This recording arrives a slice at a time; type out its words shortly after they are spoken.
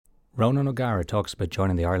Ronan O'Gara talks about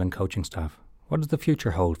joining the Ireland coaching staff. What does the future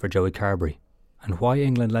hold for Joey Carbery? And why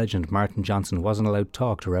England legend Martin Johnson wasn't allowed to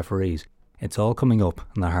talk to referees. It's all coming up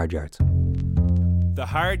in the Hard Yards. The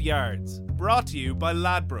Hard Yards, brought to you by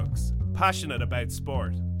Ladbrokes, passionate about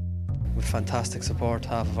sport. With fantastic support,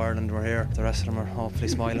 half of Ireland were here. The rest of them are hopefully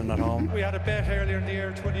smiling at home. We had a bet earlier in the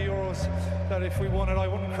year, €20, that if we won it I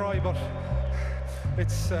wouldn't cry, but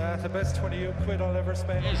it's the best 20 quid I'll ever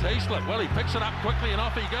spend. Here's Hayslip. Well, he picks it up quickly and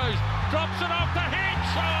off he goes. Drops it off to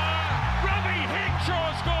Hinshaw. Robbie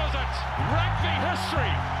Hinshaw scores it. Rugby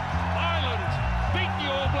history. Ireland beat the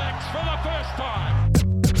All Blacks for the first time.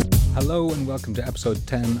 Hello and welcome to episode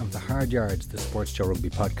 10 of the Hard Yards, the Sports Show Rugby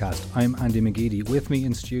podcast. I'm Andy McGeady. With me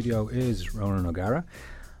in studio is Ronan O'Gara.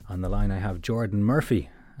 On the line I have Jordan Murphy,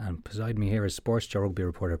 and beside me here is Sports Show Rugby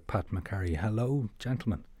reporter Pat McCarry. Hello,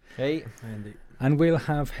 gentlemen. Hey, Andy. And we'll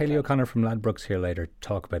have Hayley O'Connor from Ladbrokes here later to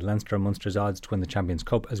talk about Leinster and Munster's odds to win the Champions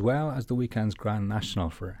Cup, as well as the weekend's Grand National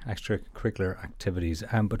for extracurricular activities.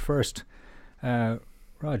 But first, Rog,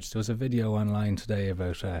 there was a video online today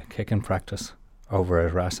about kicking practice over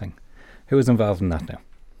at Racing. Who was involved in that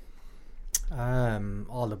now?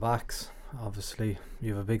 All the backs. Obviously,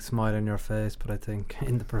 you have a big smile on your face, but I think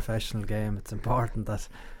in the professional game it's important that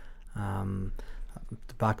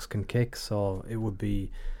the backs can kick, so it would be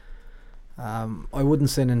I wouldn't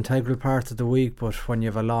say an integral part of the week, but when you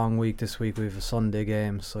have a long week, this week we have a Sunday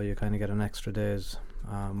game, so you kind of get an extra day's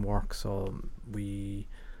work. So we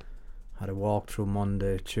had a walk through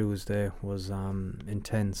Monday. Tuesday was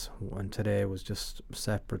intense, and today was just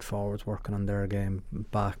separate forwards working on their game.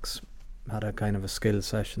 Backs had a kind of a skill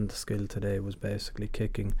session. The skill today was basically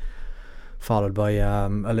kicking, followed by a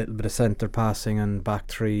little bit of centre passing, and back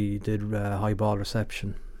three did high ball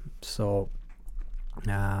reception. So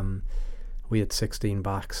we had 16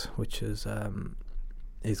 backs, which is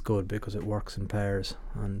good because it works in pairs,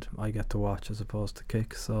 and I get to watch as opposed to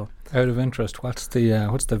kick. So, out of interest, what's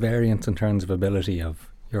the variance in terms of ability of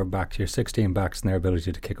your backs, your 16 backs, and their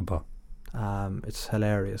ability to kick a ball? It's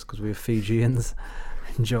hilarious because we have Fijians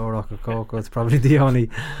and Joe Rokokoko. It's probably the only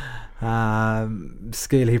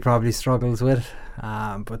skill he probably struggles with.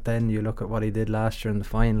 But then you look at what he did last year in the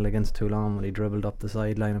final against Toulon when he dribbled up the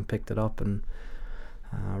sideline and picked it up and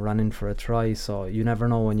ran in for a try. So you never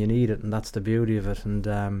know when you need it, and that's the beauty of it.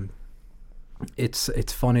 And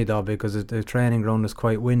it's funny though, because the training ground is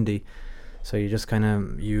quite windy, so you just kind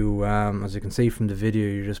of as you can see from the video,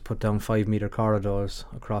 you just put down 5 metre corridors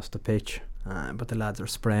across the pitch, but the lads are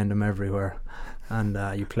spraying them everywhere, and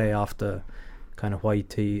you play off the kind of white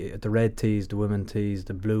tee, the red tees, the women tees,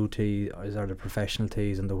 the blue tees are the professional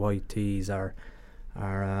tees, and the white tees are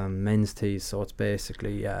men's tees. So it's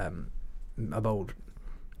basically about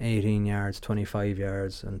 18 yards, 25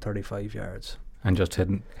 yards and 35 yards. And just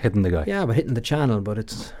hitting the guy. Yeah, but hitting the channel. But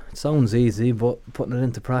it sounds easy, but putting it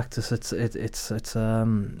into practice, it's a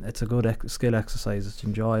good skill exercise. It's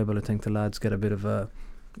enjoyable. I think the lads get a bit of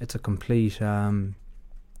it's a complete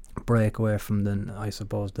break away from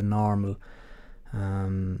the normal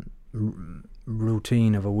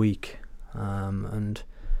routine of a week, and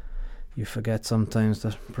you forget sometimes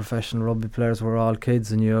that professional rugby players were all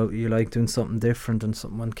kids, and you like doing something different, and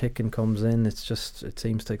when kicking comes in, it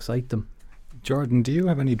seems to excite them. Jordan, do you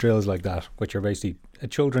have any drills like that, which are basically a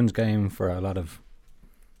children's game for a lot of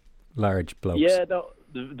large blokes? Yeah, no,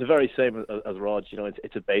 the very same as ROG.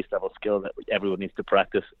 It's a base level skill that everyone needs to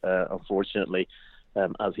practice. Unfortunately,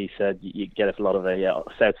 as he said, you get a lot of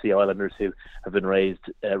South Sea Islanders who have been raised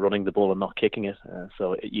running the ball and not kicking it.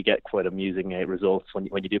 So you get quite amusing results when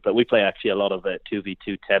you do play. We play actually a lot of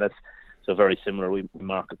 2v2 tennis, so very similar. We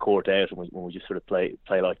mark a court out, and we just sort of play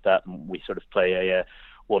like that, and we sort of play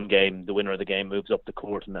one game. The winner of the game moves up the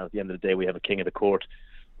court, and at the end of the day, we have a king of the court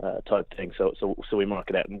type thing. So we mark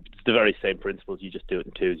it out, and it's the very same principles. You just do it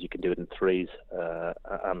in twos, you can do it in threes,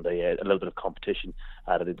 and a little bit of competition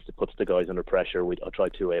added in puts the guys under pressure. I try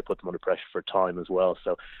to put them under pressure for time as well,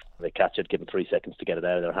 so when they catch it, give them 3 seconds to get it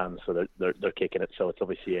out of their hands, so they're kicking it. So it's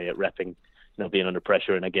obviously repping, being under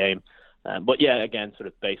pressure in a game. But yeah, again, sort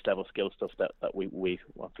of base level skill stuff that we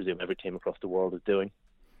I presume every team across the world is doing.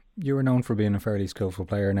 You were known for being a fairly skillful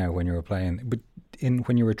player now when you were playing, but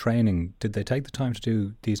when you were training, did they take the time to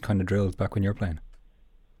do these kind of drills back when you were playing?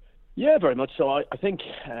 Yeah, very much so. I think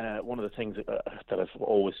one of the things that I've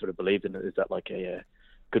always sort of believed in is that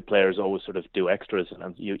good players always sort of do extras,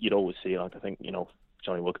 and you'd always see, I think,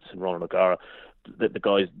 Johnny Wilkinson, Ronan O'Gara, the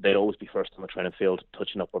guys, they'd always be first on the training field,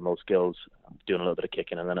 touching up on those skills, doing a little bit of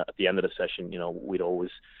kicking, and then at the end of the session, we'd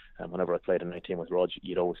always Whenever I played in 19 with ROG,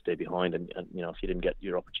 you'd always stay behind, and you know, if you didn't get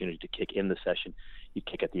your opportunity to kick in the session, you'd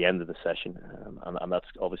kick at the end of the session, and that's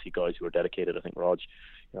obviously guys who are dedicated. I think ROG,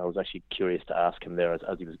 you know, I was actually curious to ask him there as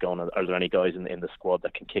he was going, are there any guys in the squad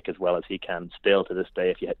that can kick as well as he can still to this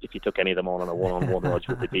day? If you took any of them on a one-on-one, ROG,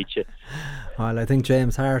 would they beat you? Well, I think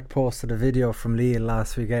James Hart posted a video from Lille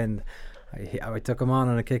last weekend. I took him on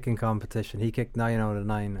in a kicking competition. He kicked 9 out of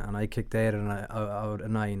 9, and I kicked 8 out of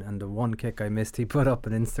 9. And the one kick I missed, he put up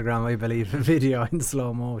on Instagram, I believe, a video in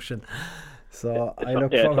slow motion. So I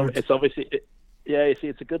look forward. It's obviously. You see,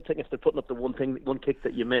 it's a good thing if they're putting up the one kick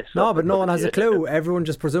that you miss. No, but no one has a clue. Everyone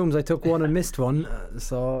just presumes I took one and missed one.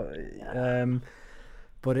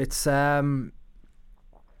 But it's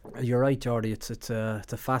you're right, Jordy. It's a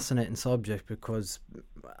fascinating subject because,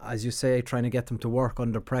 as you say, trying to get them to work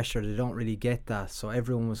under pressure, they don't really get that. So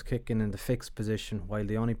everyone was kicking in the fixed position, while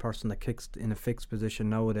the only person that kicks in a fixed position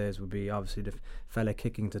nowadays would be obviously the fella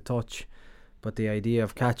kicking to touch. But the idea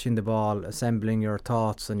of catching the ball, assembling your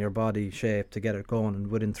thoughts and your body shape to get it going, and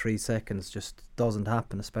within 3 seconds just doesn't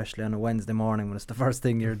happen, especially on a Wednesday morning when it's the first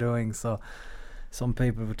thing you're doing. So some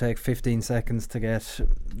people would take 15 seconds to get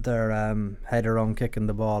their head around kicking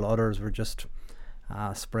the ball. Others were just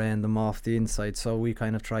spraying them off the inside. So we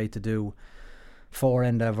kind of tried to do 4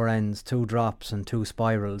 endeavour ends, 2 drops and 2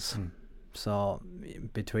 spirals. So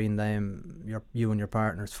between them, you and your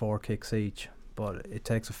partners, 4 kicks each. But it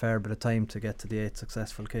takes a fair bit of time to get to the 8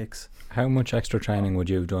 successful kicks. How much extra training would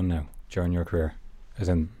you have done now during your career? As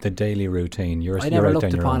in the daily routine? I never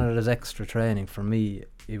looked upon it as extra training. For me,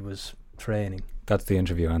 it was training. That's the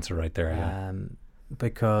interview answer right there, yeah.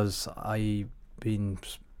 Because I've been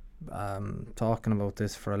talking about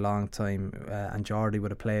this for a long time, and Jordy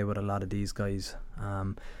would have played with a lot of these guys.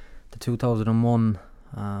 The 2001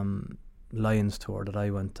 Lions tour that I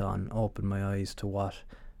went on opened my eyes to what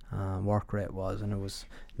work rate was, and it was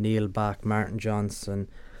Neil Back, Martin Johnson,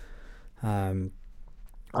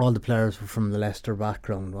 all the players were from the Leicester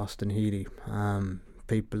background, Austin Healy,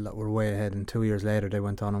 people that were way ahead, and 2 years later they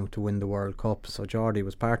went on to win the World Cup. So Jordy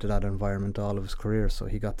was part of that environment all of his career, so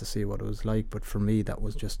he got to see what it was like. But for me, that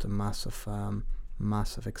was just a massive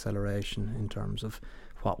acceleration in terms of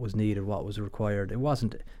what was needed, what was required. It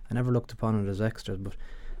wasn't, I never looked upon it as extras, but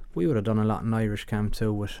we would have done a lot in Irish camp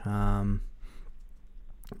too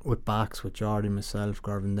with backs, with Jordy, myself,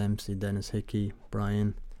 Garvin Dempsey, Dennis Hickey,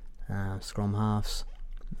 Brian, scrum halves.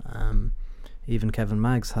 Even Kevin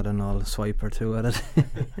Maggs had an all swipe or two at it.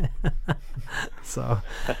 So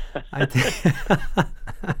I think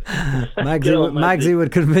Maggsy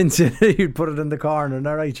would convince you that you'd put it in the corner.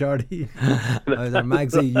 All right, Jordy.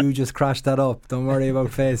 Maggsy, you just crashed that up. Don't worry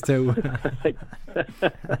about phase 2.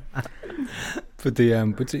 But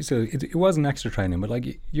it wasn't extra training, but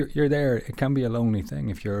like you're there. It can be a lonely thing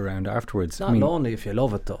if you're around afterwards. It's not lonely if you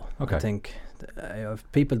love it, though. Okay. I think if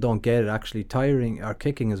people don't get it, actually tiring or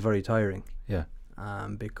kicking is very tiring. Yeah.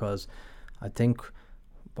 Because I think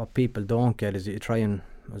what people don't get is you try and,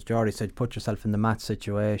 as Jordy said, put yourself in the match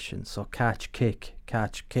situation. So catch, kick.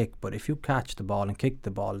 But if you catch the ball and kick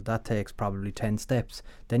the ball, that takes probably 10 steps.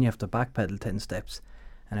 Then you have to backpedal 10 steps.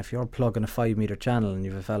 And if you're plugging a 5 metre channel and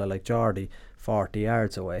you have a fella like Jordy 40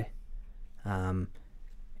 yards away,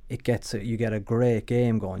 you get a great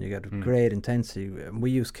game going. You get great intensity.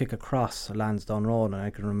 We used kick across Lansdowne Road, and I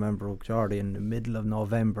can remember Jordy in the middle of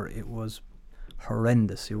November. It was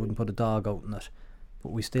horrendous. You wouldn't put a dog out in it,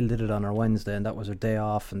 but we still did it on our Wednesday, and that was our day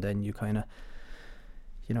off. And then you kind of,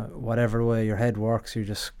 whatever way your head works, you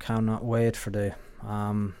just cannot wait for the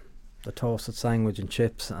toasted sandwich and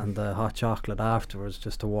chips and the hot chocolate afterwards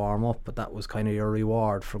just to warm up. But that was kind of your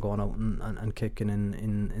reward for going out and kicking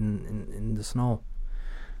in the snow.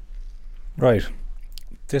 Right.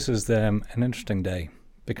 This is an interesting day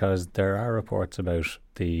because there are reports about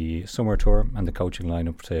the summer tour and the coaching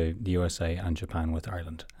lineup to the USA and Japan with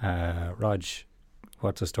Ireland. ROG,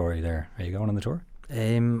 what's the story there? Are you going on the tour?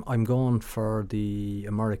 I'm going for the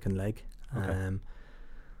American leg. Okay.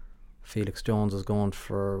 Felix Jones is going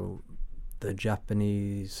for the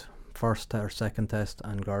Japanese first or second test,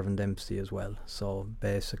 and Garvin Dempsey as well. So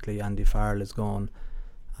basically Andy Farrell is going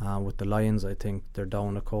with the Lions. I think they're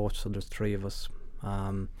down a coach, so there's 3 of us.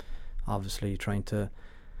 Obviously trying to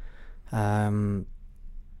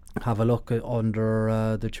have a look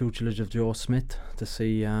under the tutelage of Joe Smith to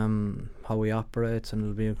see how he operates, and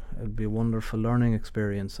it'll be a wonderful learning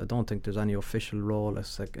experience. I don't think there's any official role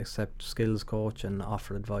except skills coach and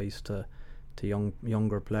offer advice to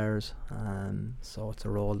younger players, so it's a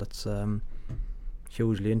role that's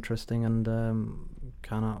hugely interesting, and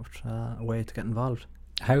cannot wait to get involved.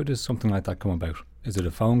 How does something like that come about? Is it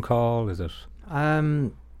a phone call? Is it?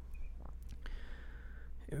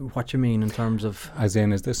 What you mean in terms of? As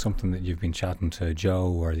in, is this something that you've been chatting to Joe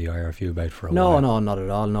or the IRFU about for a No, while? no, not at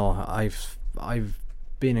all. No, I've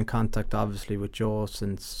been in contact obviously with Joe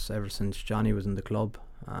ever since Johnny was in the club,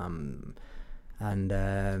 and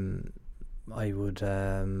I would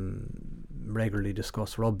regularly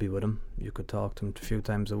discuss rugby with him. You could talk to him a few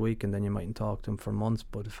times a week, and then you mightn't talk to him for months.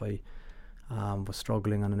 But if I was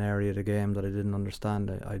struggling on an area of the game that I didn't understand,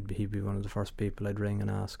 he'd be one of the first people I'd ring and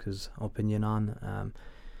ask his opinion on.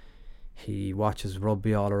 He watches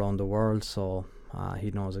rugby all around the world, so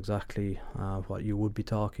he knows exactly what you would be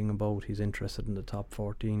talking about. He's interested in the top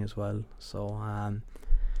 14 as well. So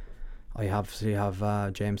I obviously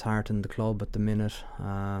have James Hart in the club at the minute.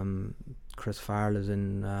 Chris Farrell is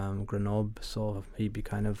in Grenoble, so he'd be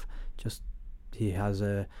kind of he has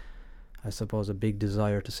I suppose a big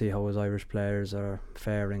desire to see how his Irish players are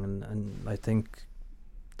faring, and I think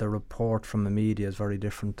the report from the media is very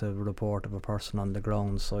different to the report of a person on the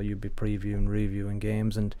ground. So you'd be reviewing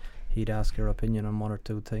games, and he'd ask your opinion on one or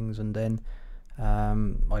two things, and then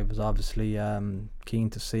I was obviously keen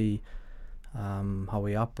to see how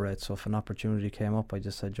he operates. So if an opportunity came up, I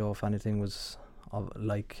just said, Joe, if anything was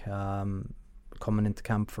coming into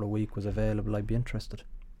camp for a week was available, I'd be interested.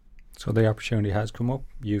 So the opportunity has come up.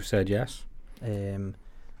 You've said yes. I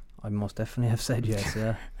most definitely have said yes.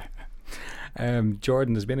 Yeah.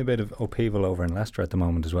 Jordan, there's been a bit of upheaval over in Leicester at the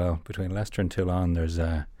moment as well. Between Leicester and Toulon, there's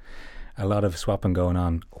a lot of swapping going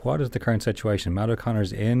on. What is the current situation? Matt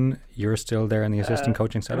O'Connor's in. You're still there in the assistant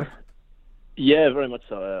coaching setup? Yeah, very much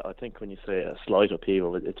so. I think when you say a slight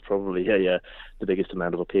upheaval, it's probably the biggest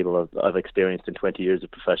amount of upheaval I've experienced in 20 years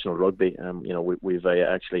of professional rugby.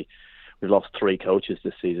 We've lost 3 coaches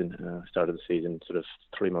this season. Started the season sort of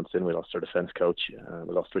 3 months in. We lost our defence coach.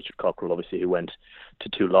 We lost Richard Cockrell, obviously, who went to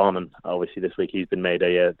Toulon, and obviously this week he's been made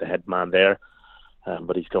the head man there.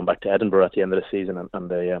 But he's gone back to Edinburgh at the end of the season,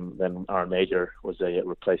 and then Aaron Major was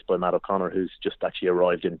replaced by Matt O'Connor, who's just actually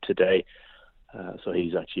arrived in today. So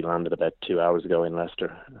he's actually landed about 2 hours ago in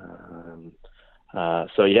Leicester.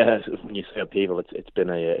 So yeah, when you say upheaval, it's been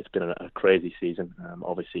a crazy season.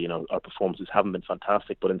 Obviously, our performances haven't been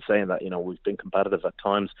fantastic, but in saying that, we've been competitive at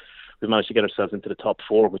times. We've managed to get ourselves into the top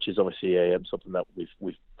 4, which is obviously something that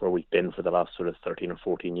we've been for the last sort of 13 or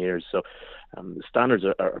 14 years. So the standards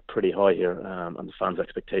are pretty high here, and the fans'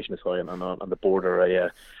 expectation is high, and the board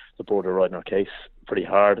are riding our case pretty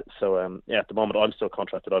hard. So at the moment I'm still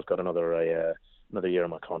contracted. I've got another year on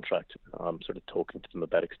my contract. I'm sort of talking to them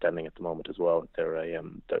about extending at the moment as well. They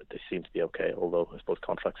seem to be okay, although I suppose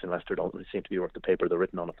contracts in Leicester don't really seem to be worth the paper they're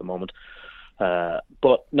written on at the moment.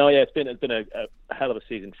 But no, it's been a hell of a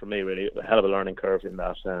season for me, really. A hell of a learning curve in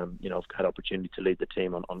that I've had opportunity to lead the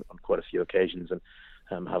team on quite a few occasions, and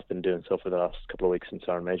have been doing so for the last couple of weeks since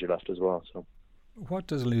Aaron Major left as well. So what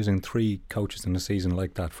does losing 3 coaches in a season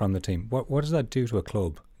like that from the team, what does that do to a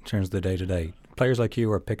club in terms of the day-to-day? Players like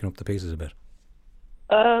you are picking up the pieces a bit.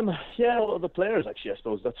 Well, the players, actually, I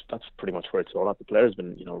suppose that's pretty much where it's all at. The players have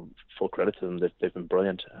been, full credit to them. They've been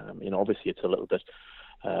brilliant. Obviously it's a little bit,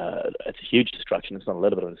 it's a huge distraction. It's not a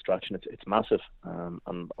little bit of a distraction. It's massive.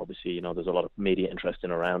 And obviously, there's a lot of media interest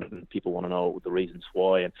in around it, and people want to know the reasons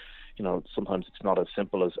why. And sometimes it's not as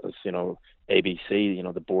simple as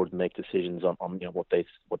ABC. The board make decisions on what they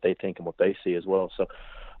think and what they see as well. So.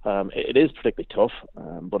 It is particularly tough,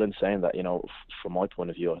 but in saying that, from my point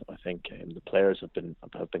of view, I think the players have been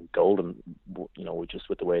golden. Just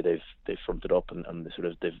with the way they've fronted up and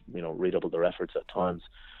they've redoubled their efforts at times,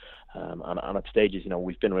 and at stages,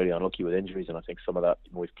 we've been really unlucky with injuries, and I think some of that,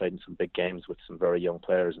 we've played in some big games with some very young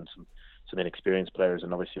players and some inexperienced players,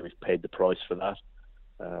 and obviously we've paid the price for that.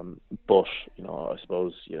 But I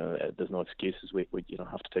suppose there's no excuses. We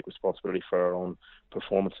have to take responsibility for our own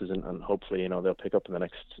performances, and hopefully they'll pick up in the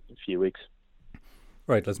next few weeks.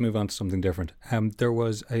 Right, let's move on to something different. There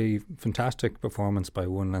was a fantastic performance by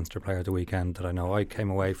one Leinster player at the weekend that I know I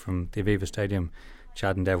came away from the Aviva Stadium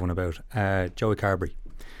chatting to everyone about, Joey Carbery.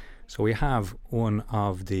 So we have one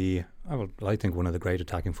of the great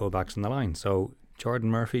attacking fullbacks on the line. So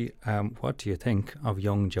Jordan Murphy, what do you think of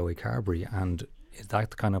young Joey Carbery, and is that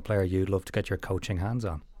the kind of player you'd love to get your coaching hands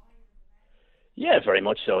on? Yeah, very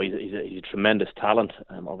much so. He's a tremendous talent.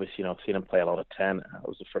 Obviously, I've seen him play a lot at 10. It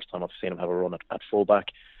was the first time I've seen him have a run at fullback.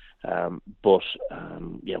 But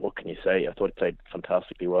what can you say? I thought he played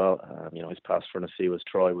fantastically well. His pass for an Asiwa's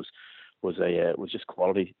try was just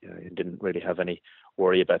quality. He didn't really have any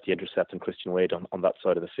worry about the intercept, and Christian Wade on that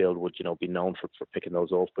side of the field would be known for picking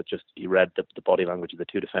those off. But just he read the body language of the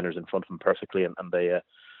 2 defenders in front of him perfectly, and they.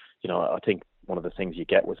 I think one of the things you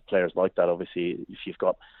get with players like that, obviously, if you've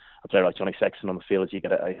got a player like Johnny Sexton on the field, you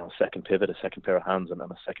get a second pivot, a second pair of hands, and a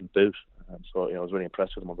second boot. So I was really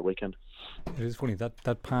impressed with him on the weekend. It is funny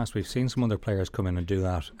that pass. We've seen some other players come in and do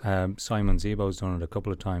that. Simon Zebo's done it a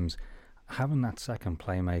couple of times. Having that second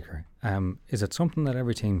playmaker, is it something that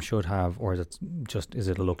every team should have, or is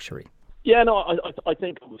it a luxury? Yeah, no, I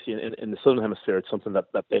think obviously in the Southern Hemisphere it's something that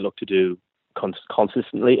they look to do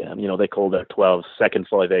consistently. They call their 12 second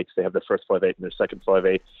 5/8s. They have their first 5/8 and their second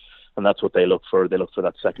 5/8, and that's what they look for. They look for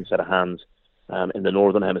that second set of hands. In the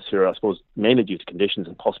Northern Hemisphere, I suppose mainly due to conditions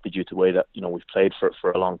and possibly due to the way that we've played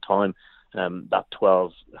for a long time, that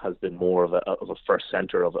 12 has been more of a first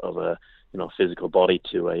centre of a physical body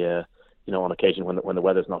to a on occasion when the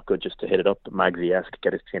weather's not good, just to hit it up, Magsy-esque,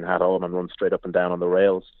 get his tin hat on and run straight up and down on the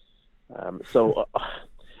rails. So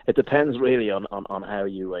it depends really on how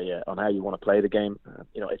you want to play the game.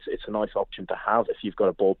 It's a nice option to have if you've got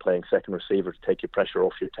a ball playing second receiver to take your pressure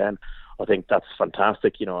off your 10. I think that's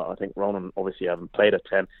fantastic. I think Ronan obviously hasn't played at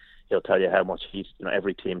 10. He'll tell you how much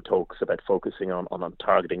every team talks about focusing on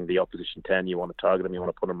targeting the opposition 10. You want to target them, you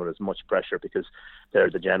want to put them under as much pressure because they're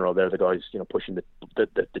the general, they're the guys pushing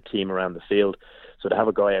the team around the field. So to have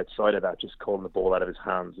a guy outside of that just calling the ball out of his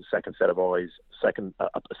hands, a second set of eyes, a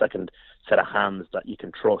second set of hands that you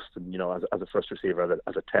can trust, and as a first receiver,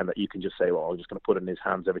 as a 10 that you can just say, well, I'm just going to put it in his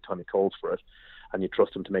hands every time he calls for it, and you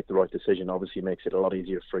trust him to make the right decision. Obviously makes it a lot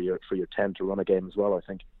easier for your 10 to run a game as well, I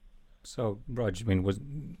think. So, Rog,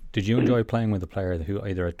 did you enjoy playing with a player who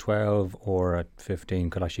either at 12 or at 15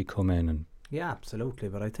 could actually come in and? Yeah, absolutely.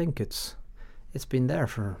 But I think it's been there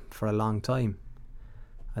for a long time.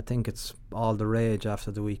 I think it's all the rage after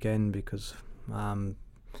the weekend because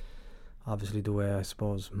obviously the way I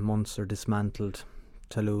suppose Munster dismantled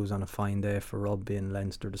Toulouse on a fine day for rugby and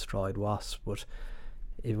Leinster destroyed Wasps, but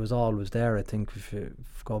it was always there. I think if you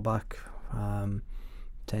go back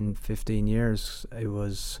 10, 15 years, it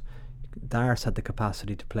was. Dars had the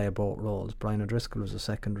capacity to play both roles. Brian O'Driscoll was a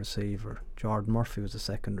second receiver. Jordan Murphy was a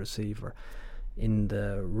second receiver. In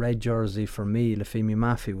the red jersey for me, Lafemi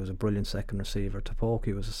Maffey was a brilliant second receiver.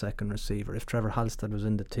 Topoki was a second receiver. If Trevor Halstead was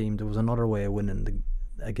in the team, there was another way of winning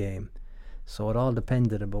a game. So it all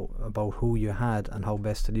depended about who you had and how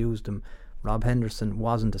best to use them. Rob Henderson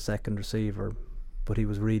wasn't a second receiver, but he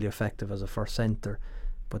was really effective as a first centre.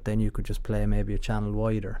 But then you could just play maybe a channel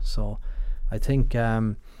wider. So I think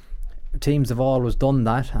teams have always done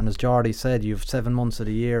that, and as Jordy said, you've 7 months of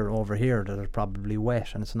the year over here that are probably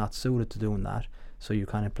wet and it's not suited to doing that, so you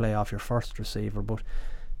kind of play off your first receiver. But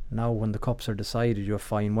now when the cups are decided, you have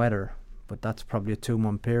fine weather, but that's probably a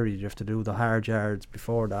 2-month period. You have to do the hard yards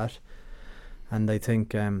before that, and I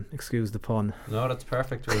think excuse the pun. No, that's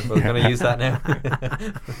perfect. We're going to use that now.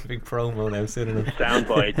 Big promo now soon enough.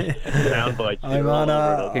 Soundbite. I'm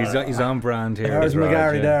on He's on brand here. There's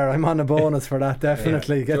McGarry there. I'm on a bonus for that,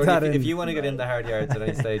 definitely. Yeah. Get Jordy, that in. If you want to get in the hard yards at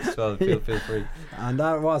any stage, well, feel free. And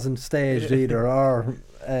that wasn't staged either, or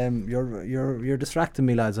you're distracting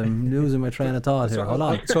me, lads. I'm losing my train of thought here. Hold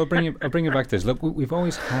on. So I'll bring you back to this. Look, we've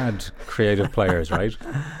always had creative players, right?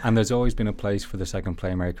 And there's always been a place for the second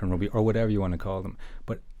playmaker in rugby, or whatever you want to call them.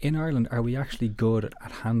 But in Ireland, are we actually good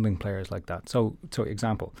at handling players like that? So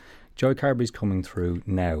example, Joey Carbery's coming through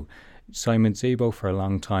now. Simon Zebo for a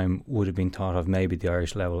long time would have been thought of maybe at the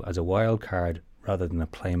Irish level as a wild card rather than a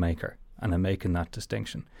playmaker, and I'm making that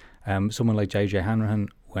distinction. Someone like JJ Hanrahan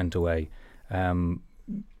went away.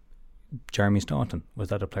 Jeremy Staunton, was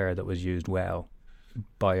that a player that was used well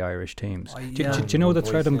by Irish teams? Do you know the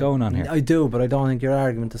thread I'm going on here? I do, but I don't think your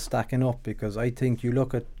argument is stacking up, because I think you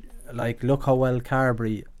look how well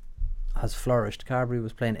Carbery has flourished. Carbery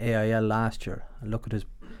was playing AIL last year, and look at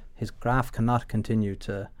his graph cannot continue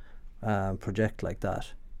to project like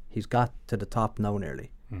that. He's got to the top now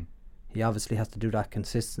nearly. He obviously has to do that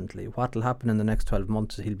consistently. What will happen in the next 12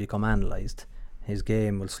 months is he'll become analysed. His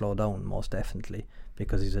game will slow down most definitely,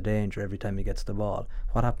 because he's a danger every time he gets the ball.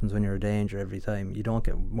 What happens when you're a danger every time? You don't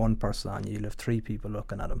get one person on you, you'll have 3 people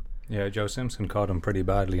looking at him. Yeah, Joe Simpson caught him pretty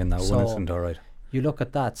badly in that one incident, alright. You look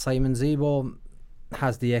at that, Simon Zebo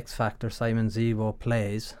has the X factor. Simon Zebo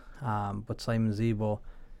plays, but Simon Zebo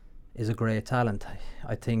is a great talent.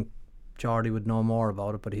 I think Jordy would know more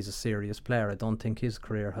about it, but he's a serious player. I don't think his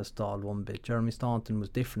career has stalled one bit. Jeremy Staunton was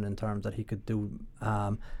different in terms that he could do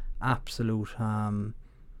absolute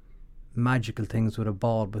magical things with a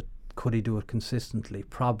ball, but could he do it consistently?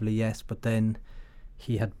 Probably yes, but then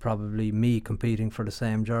he had probably me competing for the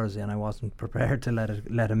same jersey, and I wasn't prepared to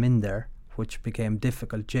let him in there, which became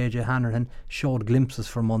difficult. JJ Hanrahan showed glimpses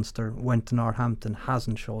for Munster, went to Northampton,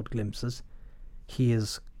 hasn't showed glimpses. He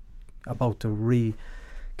is about to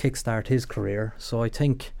kickstart his career, so I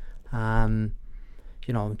think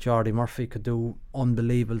you know, Jordy Murphy could do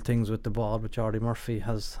unbelievable things with the ball, but Jordy Murphy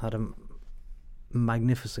has had a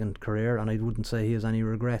magnificent career, and I wouldn't say he has any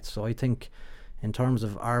regrets. So I think, in terms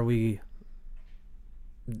of are we,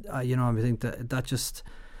 you know, I think that just,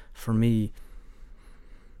 for me,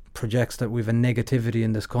 projects that we've a negativity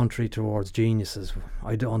in this country towards geniuses.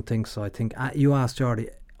 I don't think so. I think you ask Jordy,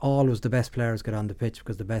 always the best players get on the pitch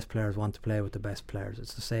because the best players want to play with the best players.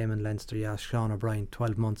 It's the same in Leinster. You asked Sean O'Brien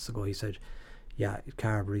 12 months ago, he said, yeah,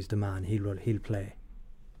 Carbery's the man, he'll play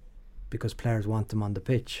because players want him on the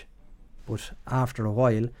pitch. But after a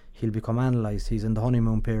while he'll become analysed. He's in the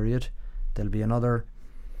honeymoon period. There'll be another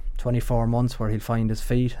 24 months where he'll find his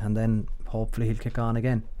feet, and then hopefully he'll kick on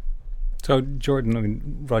again. So Jordan, I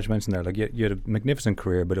mean, Roger mentioned there, like you had a magnificent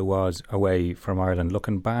career, but it was away from Ireland.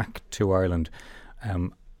 Looking back to Ireland,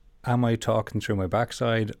 am I talking through my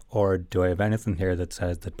backside, or do I have anything here that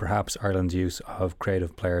says that perhaps Ireland's use of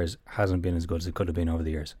creative players hasn't been as good as it could have been over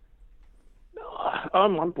the years?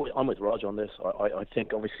 I'm with Rog on this. I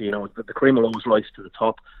think obviously, you know, the cream will always rise to the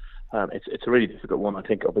top. It's a really difficult one. I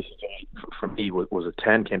think obviously for me was a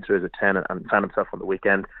 10, came through as a 10 and found himself on the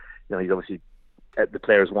weekend. You know, he's obviously, the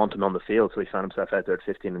players want him on the field, so he found himself out there at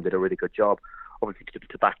 15 and did a really good job. Obviously,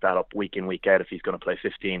 to back that up week in, week out, if he's going to play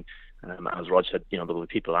 15, as Rog said, you know, there'll be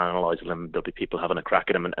people analysing him, there'll be people having a crack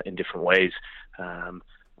at him in different ways.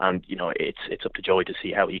 And, you know, it's up to Joey to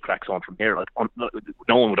see how he cracks on from here. Like,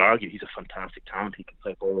 no one would argue he's a fantastic talent. He can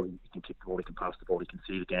play ball, he can kick the ball, he can pass the ball, he can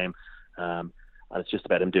see the game. And it's just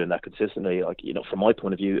about him doing that consistently. Like, you know, from my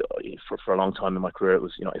point of view, for a long time in my career, it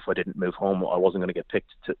was, you know, if I didn't move home, I wasn't going to get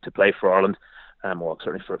picked to play for Ireland. Well,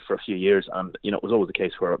 certainly for a few years. And, you know, it was always the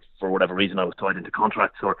case where, for whatever reason, I was tied into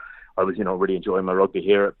contracts, or I was, you know, really enjoying my rugby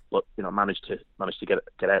here, but, you know, managed to get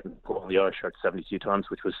out and put on the Irish shirt 72 times,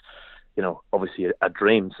 which was, you know, obviously a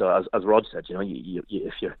dream. So as Rod said, you know, you,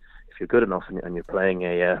 if you're good enough and you're playing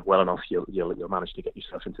well enough, you'll manage to get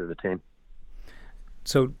yourself into the team.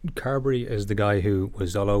 So Carbery is the guy who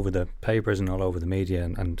was all over the papers and all over the media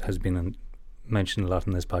and has been mentioned a lot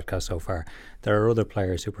in this podcast so far. There are other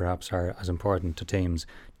players who perhaps are as important to teams.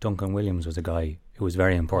 Duncan Williams was a guy who was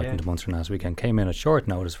very important to Munster last weekend, came in at short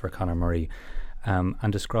notice for Conor Murray,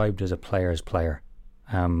 and described as a player's player.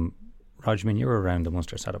 Roger, I mean, you were around the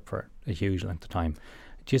Munster setup for a huge length of time.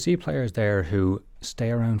 Do you see players there who stay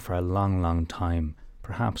around for a long, long time,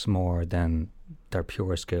 perhaps more than their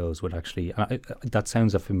pure skills would actually... that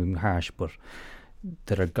sounds like being harsh, but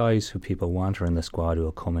there are guys who people want are in the squad who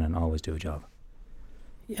will come in and always do a job.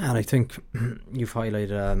 Yeah, and I think you've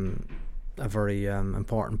highlighted a very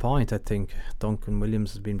important point. I think Duncan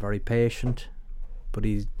Williams has been very patient, but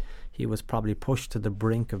he was probably pushed to the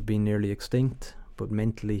brink of being nearly extinct, but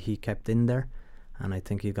mentally he kept in there, and I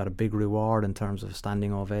think he got a big reward in terms of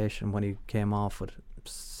standing ovation when he came off with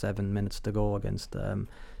 7 minutes to go against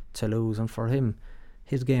Toulouse. And for him,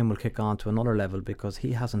 his game will kick on to another level because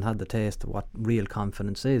he hasn't had the taste of what real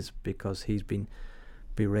confidence is, because he's been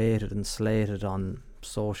berated and slated on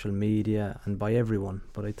social media and by everyone.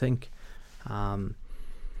 But I think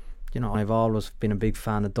you know, I've always been a big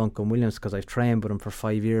fan of Duncan Williams because I've trained with him for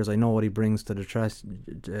 5 years. I know what he brings to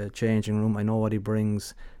the changing room. I know what he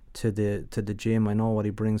brings to the gym. I know what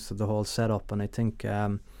he brings to the whole setup. And I think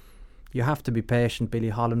you have to be patient. Billy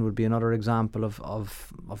Holland would be another example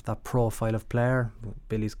of that profile of player.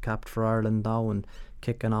 Billy's capped for Ireland now and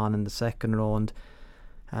kicking on in the second row.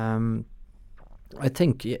 And I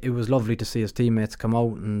think it was lovely to see his teammates come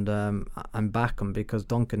out and back him, because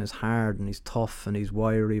Duncan is hard and he's tough and he's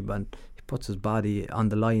wiry, but he puts his body on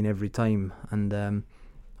the line every time. And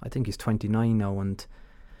I think he's 29 now, and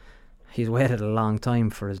he's waited a long time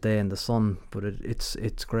for his day in the sun. But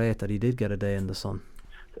it's great that he did get a day in the sun.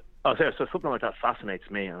 Oh, so something like that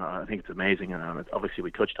fascinates me, and I think it's amazing. And obviously,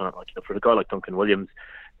 we touched on it. Like, for a guy like Duncan Williams,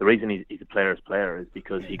 the reason he's a player's player is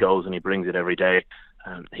because he goes and he brings it every day.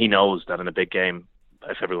 He knows that in a big game,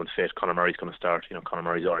 if everyone's fit, Conor Murray's going to start. You know, Conor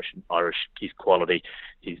Murray's Irish. He's quality.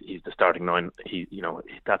 He's the starting nine.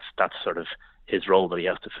 That's sort of his role that he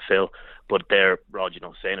has to fulfil. But there, Rod,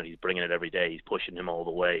 saying it, he's bringing it every day. He's pushing him all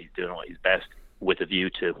the way. He's doing his best with a view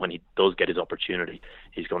to when he does get his opportunity,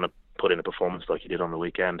 he's going to put in a performance like he did on the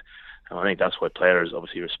weekend. And I think that's why players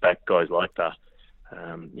obviously respect guys like that.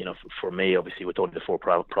 For me, obviously, with only the 4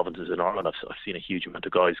 provinces in Ireland, I've seen a huge amount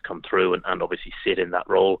of guys come through and obviously sit in that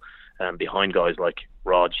role behind guys like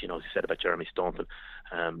Rog, as you said about Jeremy Staunton,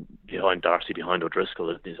 behind Darcy, behind O'Driscoll.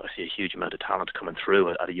 I see a huge amount of talent coming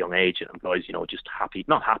through at a young age, and guys, just happy,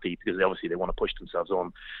 not happy because they want to push themselves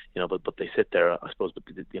on, but they sit there, I suppose, but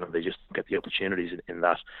they just get the opportunities in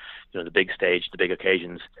that, the big stage, the big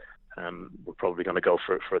occasions. we're probably going to go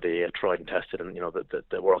for the tried and tested and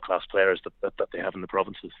the world class players that they have in the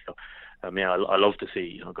provinces. So I love to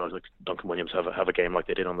see guys like Duncan Williams have a game like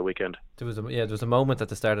they did on the weekend. There was a moment at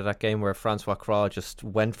the start of that game where Francois Craw just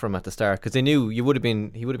went for him at the start, because they knew he would have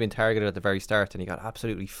been targeted at the very start, and he got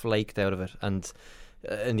absolutely flaked out of it. And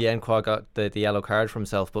in the end, Craw got the yellow card for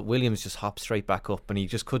himself, but Williams just hopped straight back up, and he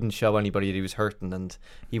just couldn't show anybody that he was hurting. And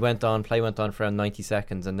play went on for around 90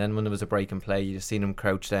 seconds, and then when there was a break in play, you just seen him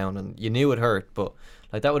crouch down, and you knew it hurt, but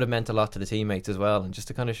like that would have meant a lot to the teammates as well, and just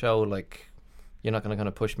to kind of show like, you're not going to kind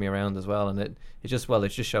of push me around as well. And it just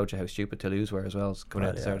showed you how stupid Toulouse were as well, coming out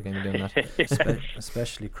at the start of the game and doing that.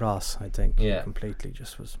 Especially Cross, I think. He completely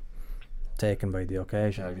just was taken by the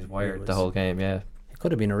occasion. Yeah, he was wired the whole game. Yeah, it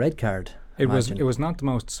could have been a red card. It was not the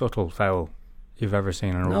most subtle foul you've ever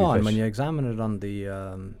seen in a rugby No, pitch. and when you examine it on the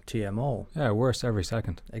TMO, worse every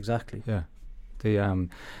second. Exactly. Yeah,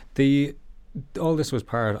 all this was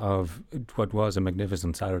part of what was a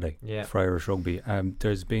magnificent Saturday for Irish rugby.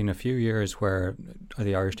 There's been a few years where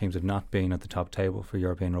the Irish teams have not been at the top table for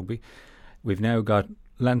European rugby. We've now got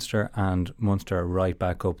Leinster and Munster right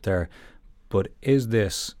back up there. But is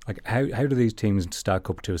this, like, how do these teams stack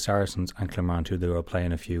up to Saracens and Clermont, who they will play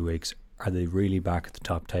in a few weeks? Are they really back at the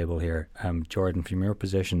top table here? Jordan, from your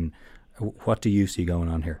position, what do you see going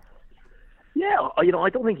on here? Yeah, I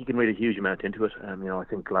don't think you can read a huge amount into it. I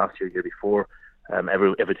think last year before,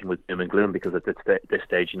 everything was doom and gloom, because at this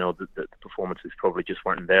stage, the performances probably just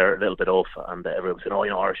weren't there, a little bit off, and everyone was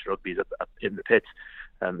saying, Irish rugby's in the pits.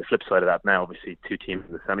 The flip side of that now, obviously, 2 teams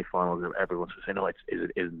in the semi-finals, everyone's saying,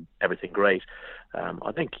 isn't everything great?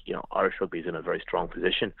 I think, Irish rugby is in a very strong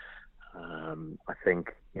position. I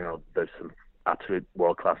think, there's some absolute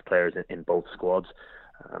world-class players in both squads.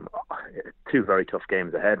 2 very tough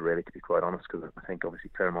games ahead, really, to be quite honest, because I think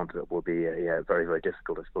obviously Clermont will be very, very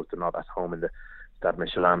difficult. I suppose they're not at home in the Stade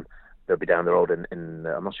Michelin. They'll be down the road in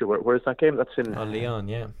I'm not sure where is that game. That's in Lyon,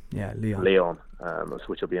 Lyon,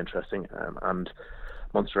 which will be interesting. And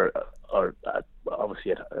Munster are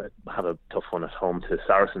obviously have a tough one at home to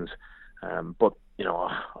Saracens, but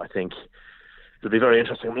I think it'll be very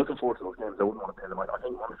interesting. I'm looking forward to those games. I wouldn't want to play them out. I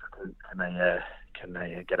think Munster can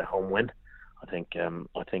they get a home win. I think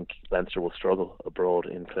Leinster will struggle abroad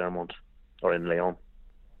in Clermont or in Lyon.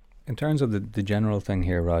 In terms of the general thing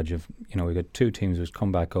here, Rog, of we've got 2 teams who's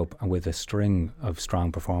come back up and with a string of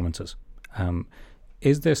strong performances.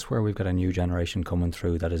 Is this where we've got a new generation coming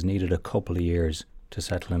through that has needed a couple of years to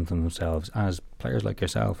settle into themselves, as players like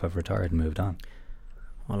yourself have retired and moved on?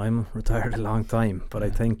 Well, I'm retired a long time, but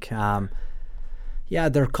I think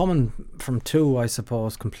they're coming from 2, I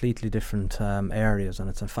suppose, completely different areas, and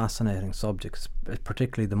it's a fascinating subject,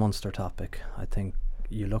 particularly the Munster topic. I think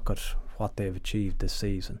you look at what they've achieved this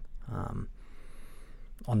season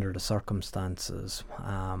under the circumstances,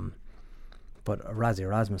 but Rassie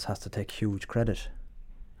Erasmus has to take huge credit.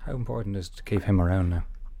 How important is it to keep him around now?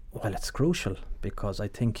 Well, it's crucial, because I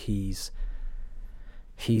think he's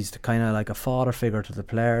kind of like a father figure to the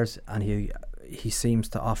players, and he seems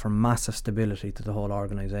to offer massive stability to the whole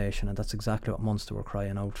organisation, and that's exactly what Munster were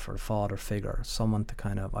crying out for, a father figure, someone to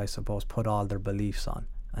kind of, I suppose, put all their beliefs on,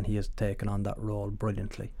 and he has taken on that role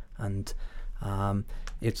brilliantly. And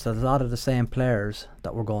it's a lot of the same players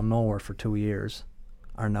that were going nowhere for 2 years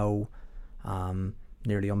are now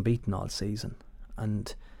nearly unbeaten all season.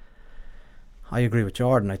 And I agree with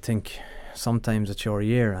Jordan. I think sometimes it's your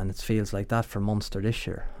year, and it feels like that for Munster this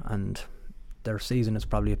year. And their season is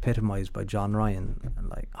probably epitomised by John Ryan,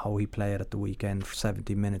 like how he played at the weekend for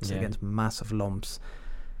 70 minutes against massive lumps.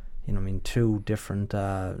 2 different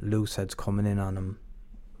loose heads coming in on him.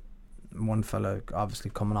 One fella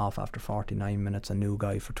obviously coming off after 49 minutes, a new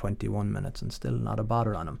guy for 21 minutes, and still not a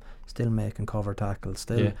bother on him. Still making cover tackles,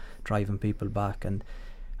 still driving people back. And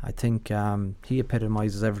I think he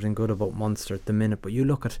epitomises everything good about Munster at the minute. But you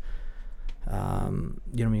look at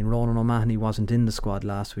Ronan O'Mahony wasn't in the squad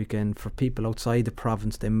last weekend. For people outside the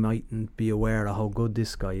province, they mightn't be aware of how good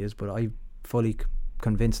this guy is, but I'm fully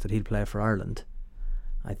convinced that he'll play for Ireland.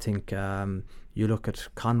 I think you look at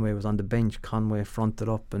Conway was on the bench. Conway fronted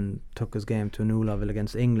up and took his game to a new level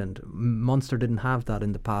against England. Munster didn't have that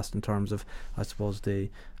in the past in terms of, I suppose, the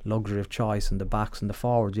luxury of choice and the backs and the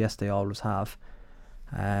forwards. Yes, they always have.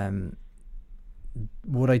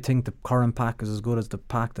 Would I think the current pack is as good as the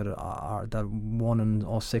pack that won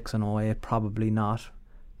in 06 and 08? Probably not,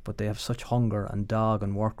 but they have such hunger and dog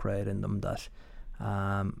and work rate in them that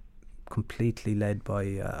completely led by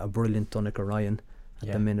a brilliant Donncha Ryan.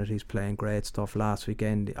 At the minute, he's playing great stuff. Last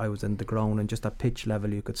weekend I was in the ground, and just at pitch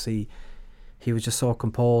level you could see he was just so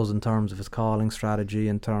composed in terms of his calling strategy,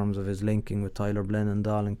 in terms of his linking with Tyler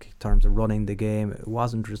Blenendal, in terms of running the game. It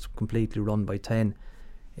wasn't just completely run by 10.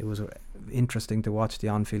 It was interesting to watch the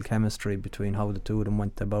on-field chemistry between how the two of them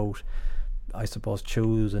went about, I suppose,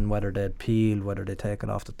 choosing whether they'd peel, whether they'd take it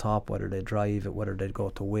off the top, whether they'd drive it, whether they'd go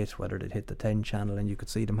to wit, whether they'd hit the 10 channel, and you could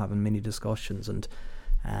see them having many discussions.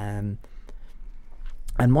 And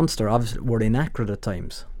Munster obviously were inaccurate at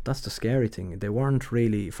times. That's the scary thing. They weren't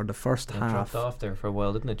really, for the first half. Dropped off there for a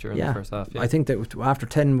while, didn't it, during the first half? Yeah. I think that after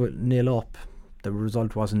 10-0 up, the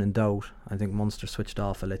result wasn't in doubt. I think Munster switched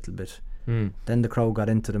off a little bit. Then the crowd got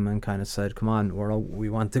into them and kind of said, come on, we're out, we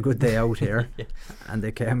want a good day out here. And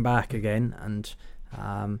they came back again, and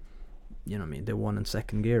they won in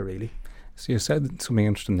second gear, really. So you said something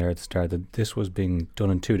interesting there at the start, that this was being done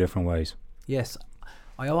in two different ways. Yes,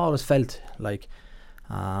 I always felt like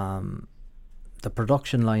the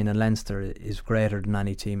production line in Leinster is greater than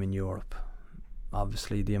any team in Europe.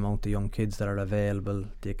 Obviously, the amount of young kids that are available,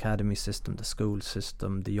 the academy system, the school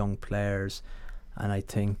system, the young players, and I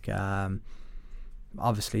think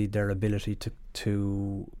obviously their ability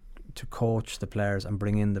to coach the players and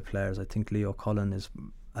bring in the players. I think Leo Cullen is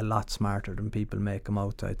a lot smarter than people make him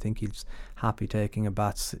out. I think he's happy taking a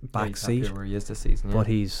back seat where he is this season, but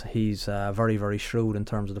he's very, very shrewd in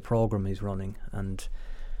terms of the programme he's running. And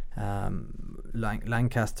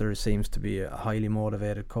Lancaster seems to be a highly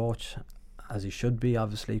motivated coach, as he should be,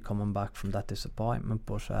 obviously coming back from that disappointment.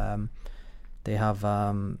 But they have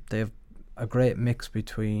a great mix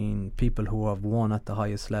between people who have won at the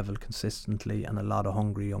highest level consistently and a lot of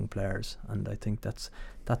hungry young players, and I think that's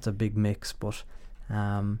a big mix. But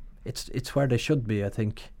it's where they should be, I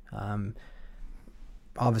think.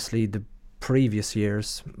 Obviously the previous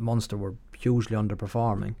years Munster were hugely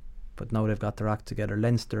underperforming, but now they've got their act together.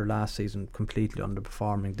 Leinster last season completely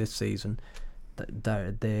underperforming. This season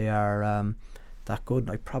they are that good.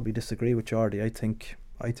 I probably disagree with Jordy. I think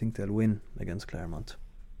they'll win against Claremont.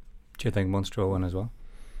 Do you think Munster will win as well?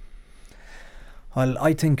 Well,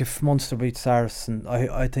 I think if Munster beats Saracen,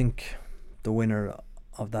 I think the winner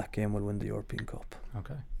of that game will win the European Cup.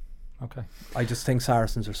 Okay. I just think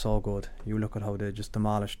Saracens are so good. You look at how they just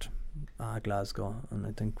demolished Glasgow, and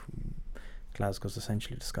I think Glasgow's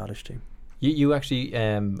essentially the Scottish team. You actually,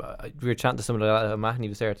 we were chatting to someone like Matt, and he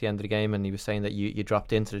was there at the end of the game, and he was saying that you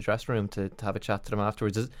dropped into the dressing room to have a chat to them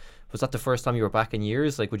afterwards. Was that the first time you were back in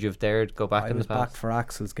years? Like, would you have dared go back in the past? I was back for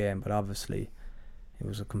Axel's game, but obviously it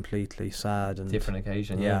was a completely sad and different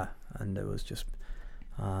occasion. Yeah, and it was just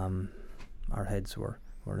our heads were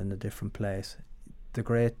in a different place. The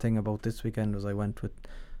great thing about this weekend was I went with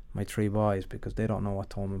my three boys, because they don't know what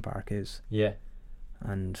Thomond Park is. Yeah.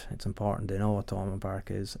 And it's important they know what Thomond Park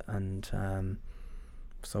is, and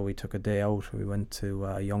so we took a day out. We went to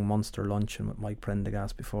a Young Munster luncheon with Mike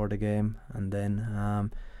Prendergast before the game, and then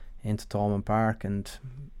into Thomond Park, and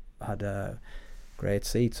had great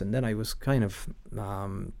seats. And then I was kind of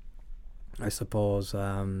I suppose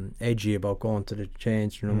edgy about going to the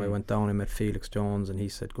changing room. I went down, I met Felix Jones, and he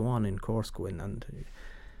said, go on in, course, go in. And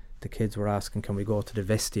the kids were asking, can we go to the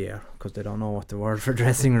vestiaire, because they don't know what the word for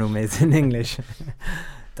dressing room is in English.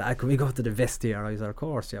 Dad, can we go to the vestiaire? I was like, of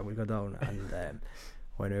course, yeah, we'll go down. And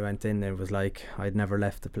when we went in, it was like I'd never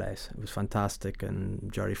left the place. It was fantastic,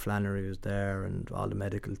 and Jerry Flannery was there, and all the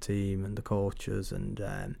medical team and the coaches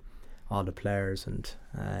and all the players, and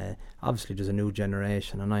obviously there's a new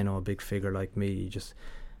generation, and I know a big figure like me,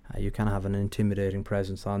 you kind of have an intimidating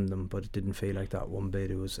presence on them, but it didn't feel like that one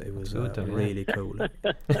bit. It was really cool.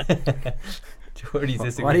 What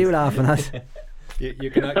are you laughing at?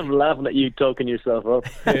 I'm laughing at you talking yourself up.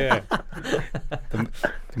 Yeah. The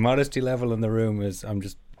modesty level in the room is,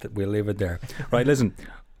 we'll leave it there. Right, listen,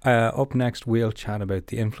 up next we'll chat about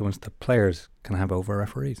the influence that players can have over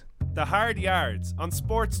referees. The Hard Yards on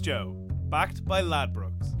Sports Joe, backed by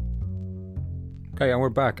Ladbrokes. Okay, and we're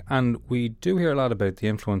back, and we do hear a lot about the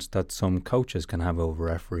influence that some coaches can have over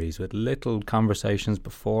referees, with little conversations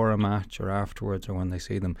before a match or afterwards or when they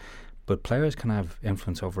see them. But players can have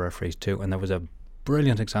influence over referees too, and there was a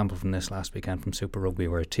brilliant example from this last weekend from Super Rugby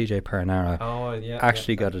where TJ Pernara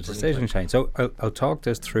actually got a decision change. So I'll talk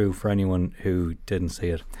this through for anyone who didn't see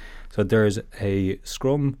it. So there's a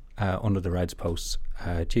scrum under the Reds posts.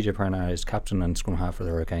 TJ Pernara is captain and scrum half for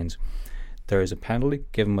the Hurricanes. There is a penalty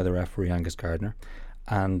given by the referee Angus Gardner,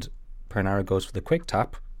 and Pernara goes for the quick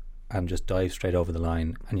tap and just dives straight over the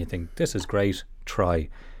line, and you think, this is great, try.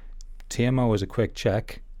 TMO is a quick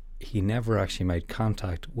check. He never actually made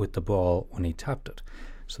contact with the ball when he tapped it.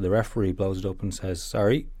 So the referee blows it up and says,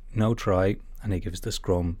 sorry, no try, and he gives the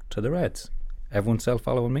scrum to the Reds. Everyone's still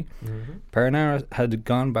following me. Mm-hmm. Pernara had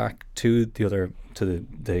gone back to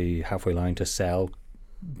the halfway line to sell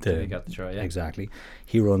He got the try, yeah. Exactly.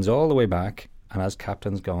 He runs all the way back, and as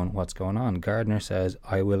captain's going, what's going on? Gardner says,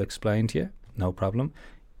 I will explain to you, no problem.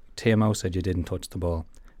 TMO said you didn't touch the ball.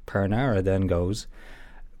 Pernara then goes,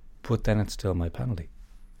 but then it's still my penalty.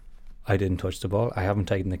 I didn't touch the ball. I haven't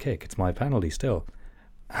taken the kick. It's my penalty still.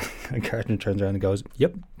 And Gardner turns around and goes,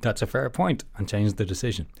 yep, that's a fair point, and changes the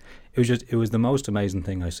decision. It was the most amazing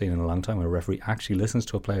thing I've seen in a long time, where a referee actually listens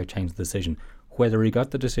to a player change the decision. Whether he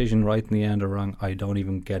got the decision right in the end or wrong, I don't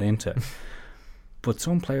even get into. But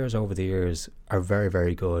some players over the years are very,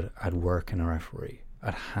 very good at working a referee,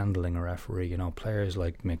 at handling a referee. You know, players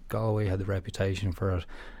like Mick Galway had the reputation for it.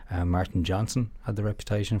 Martin Johnson had the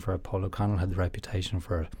reputation for it. Paul O'Connell had the reputation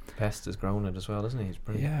for it. Pest has grown it as well, isn't he? He's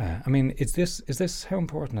brilliant. Yeah, I mean, is this how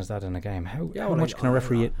important is that in a game? How much can a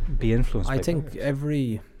referee be influenced by I think players?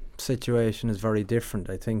 every situation is very different.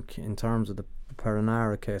 I think in terms of the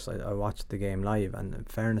Pernara case, I watched the game live, and in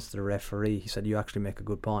fairness to the referee, he said, you actually make a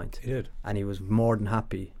good point. He did. And he was more than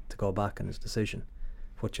happy to go back on his decision,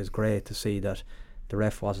 which is great to see that the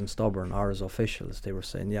ref wasn't stubborn, or his officials. They were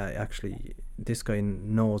saying, yeah, actually, this guy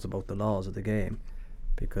knows about the laws of the game,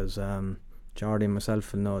 because Jordy and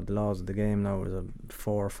myself will know the laws of the game now is a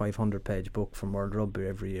 400 or 500 page book from World Rugby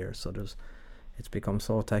every year, so it's become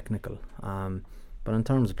so technical. But in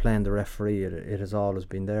terms of playing the referee, it has always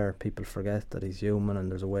been there. People forget that he's human,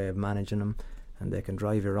 and there's a way of managing him, and they can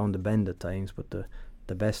drive you around the bend at times, but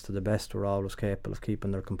the best of the best were always capable of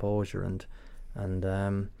keeping their composure and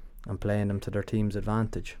playing them to their team's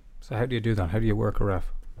advantage. So how do you do that? How do you work a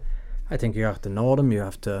ref? I think you have to know them. You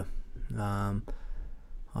have to I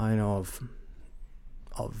know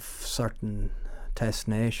of certain test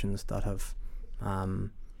nations that have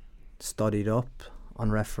studied up on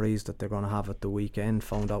referees that they're going to have at the weekend,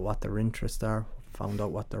 found out what their interests are, found out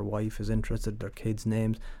what their wife is interested, their kids'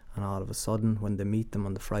 names, and all of a sudden when they meet them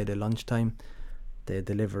on the Friday lunchtime, they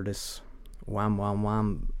deliver this wham wham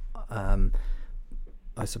wham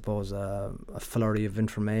I suppose a flurry of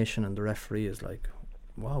information, and the referee is like,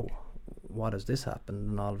 wow, what has this happened?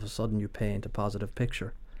 And all of a sudden you paint a positive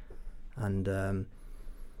picture. And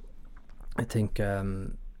I think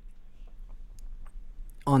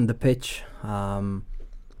on the pitch, I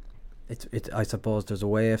suppose there's a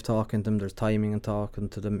way of talking to them, there's timing and talking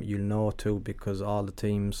to them. You'll know too, because all the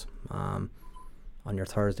teams on your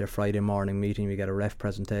Thursday or Friday morning meeting, you get a ref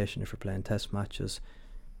presentation if you're playing test matches.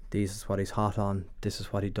 This is what he's hot on, this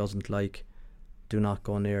is what he doesn't like, do not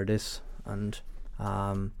go near this. And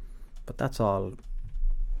but that's all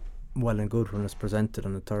well and good when it's presented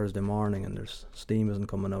on a Thursday morning and there's steam isn't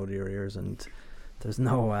coming out of your ears, and there's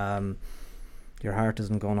no your heart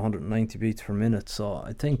isn't going 190 beats per minute. So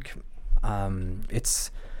I think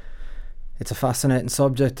it's a fascinating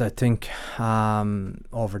subject. I think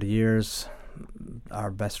over the years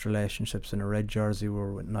our best relationships in a red jersey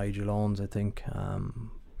were with Nigel Owens. I think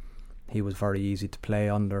he was very easy to play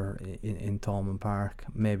under in Thomond Park.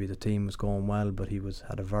 Maybe the team was going well, but he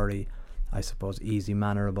had a very, I suppose, easy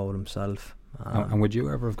manner about himself. And would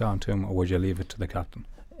you ever have gone to him, or would you leave it to the captain?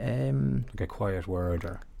 Like a quiet word,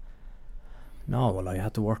 or? No, well, I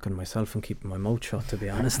had to work on myself and keeping my mouth shut, to be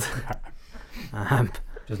honest.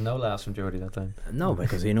 There's no laughs from Jordy that time. No,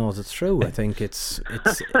 because he knows it's true. I think it's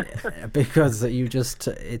because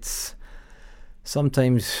it's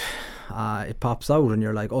sometimes it pops out and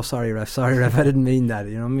you're like, oh, sorry ref, I didn't mean that.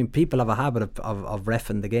 You know what I mean? People have a habit of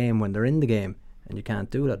reffing the game when they're in the game, and you can't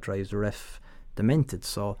do that. Drives the ref demented.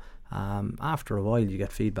 So after a while you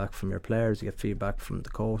get feedback from your players, you get feedback from the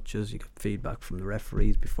coaches, you get feedback from the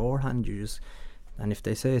referees beforehand. And if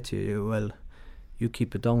they say to you, well, you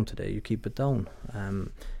keep it down today, you keep it down.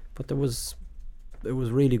 But it was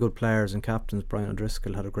really good players and captains. Brian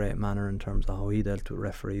O'Driscoll had a great manner in terms of how he dealt with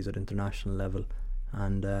referees at international level,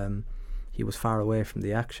 and he was far away from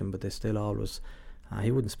the action, but they still always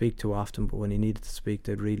he wouldn't speak too often, but when he needed to speak,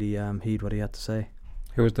 they'd really heed what he had to say.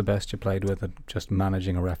 Who was the best you played with at just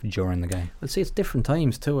managing a ref during the game? Well, see, it's different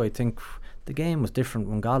times too. I think the game was different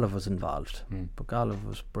when Gallav was involved, but Gallav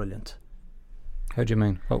was brilliant. How do you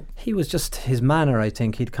mean? Oh, he was just his manner. I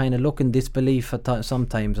think he'd kind of look in disbelief at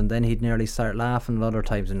sometimes, and then he'd nearly start laughing at other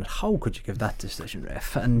times. And how could you give that decision,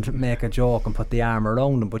 ref? And make a joke and put the arm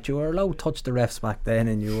around him. But you were allowed to touch the refs back then,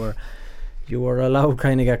 and you were allowed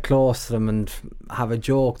kind of get close to them and have a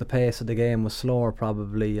joke. The pace of the game was slower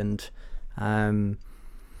probably, and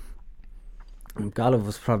Gallup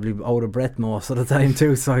was probably out of breath most of the time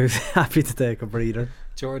too, so I was happy to take a breather.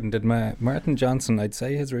 Jordan, did Martin Johnson, I'd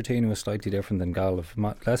say his routine was slightly different than Gallup.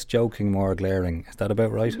 Less joking, more glaring. Is that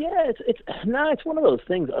about right? Yeah, it's one of those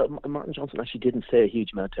things. Martin Johnson actually didn't say a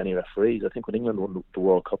huge amount to any referees. I think when England won the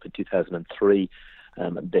World Cup in 2003,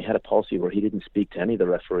 they had a policy where he didn't speak to any of the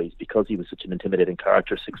referees because he was such an intimidating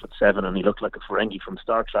character, 6'7", and he looked like a Ferengi from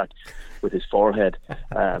Star Trek with his forehead.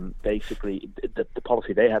 Basically, the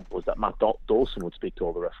policy they had was that Matt Dawson would speak to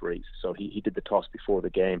all the referees. So he did the toss before the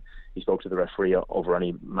game. He spoke to the referee over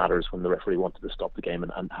any matters when the referee wanted to stop the game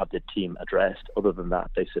and have the team addressed. Other than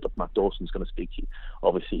that, they said, look, Matt Dawson's going to speak to you.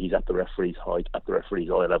 Obviously, he's at the referee's height, at the referee's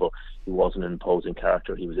eye level. He wasn't an imposing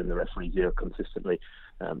character. He was in the referee's ear consistently.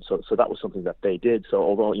 So that was something that they did. So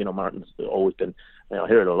although, Martin's always been, I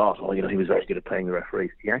hear it a lot, he was very good at playing the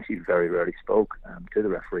referees. He actually very rarely spoke to the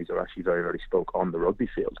referees, or actually very rarely spoke on the rugby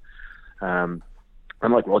field. And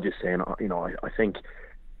like Roger's saying, I think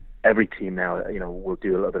every team now, will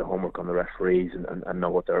do a little bit of homework on the referees and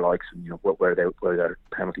know what they're likes and, where their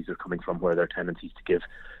penalties are coming from, where their tendencies to give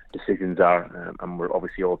decisions are. And we're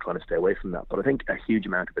obviously all trying to stay away from that. But I think a huge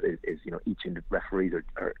amount of it is each referees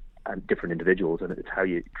are and different individuals, and it's how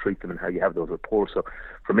you treat them and how you have those rapport. So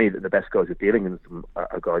for me, the best guys at dealing with them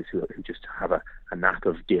are guys who just have a knack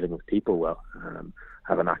of dealing with people well,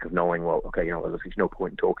 have a knack of knowing, well, okay, there's no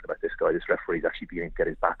point in talking about this guy. This referee's actually beginning to get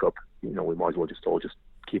his back up. We might as well just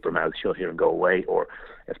keep our mouths shut here and go away. Or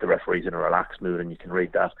if the referee's in a relaxed mood and you can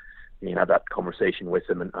read that, you can have that conversation with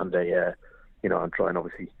them and they, and try and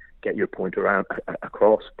obviously get your point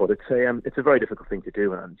across. But it's a very difficult thing to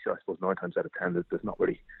do, and I suppose 9 times out of 10 there's not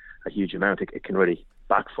really a huge amount. It can really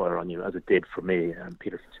backfire on you, as it did for me.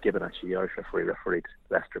 Peter Fitzgibbon, actually, the Irish referee, refereed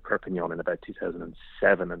Leicester Perpignan in about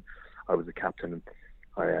 2007, and I was the captain.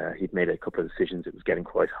 And he'd made a couple of decisions. It was getting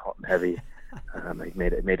quite hot and heavy. He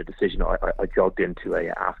made a decision. I jogged in to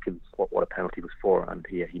ask him what a penalty was for, and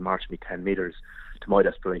he marched me 10 metres. To my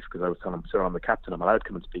disbelief, because I was telling him, sir, I'm the captain, I'm allowed to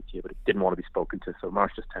come and speak to you, but he didn't want to be spoken to, so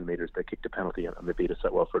marched us 10 metres. They kicked a penalty and they beat us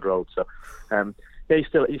at Welford Road. So, he's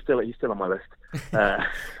still on my list.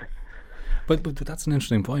 But that's an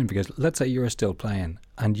interesting point, because let's say you're still playing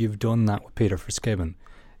and you've done that with Peter Fitzgibbon.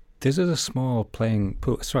 This is a small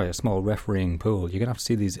a small refereeing pool. You're going to have to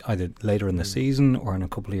see these either later in the season or in a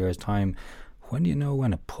couple of years' time. When do you know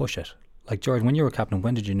when to push it? Like, George, when you were captain,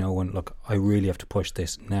 when did you know when, look, I really have to push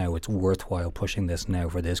this now, it's worthwhile pushing this now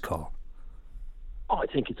for this call? I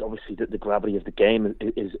think it's obviously the gravity of the game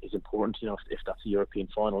is important. If that's a European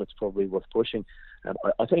final, it's probably worth pushing.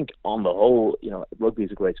 I think on the whole, rugby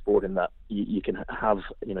is a great sport in that you can have,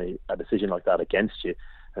 a decision like that against you,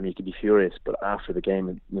 and you can be furious, but after the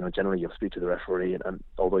game, generally you'll speak to the referee, and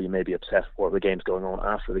although you may be upset while the game's going on,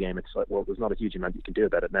 after the game it's like, well, there's not a huge amount you can do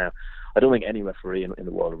about it now. I don't think any referee in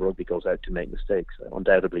the world of rugby goes out to make mistakes.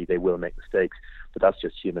 Undoubtedly they will make mistakes, but that's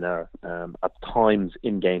just human error. At times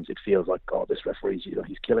in games it feels like, God, this referee's,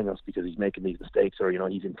 he's killing us because he's making these mistakes, or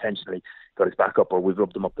he's intentionally got his back up, or we've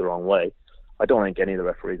rubbed him up the wrong way. I don't think any of the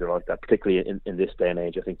referees are like that, particularly in this day and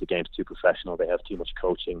age. I think the game's too professional. They have too much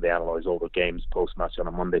coaching. They analyse all the games post-match on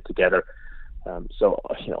a Monday together. So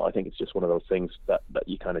I think it's just one of those things that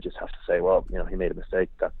you kind of just have to say, well, he made a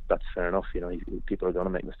mistake. That's fair enough. People are going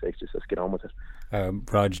to make mistakes. Just let's get on with it.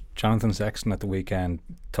 Rog, Jonathan Sexton at the weekend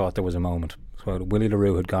thought there was a moment. So Willie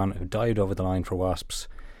LaRue had dived over the line for Wasps.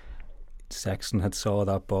 Sexton had saw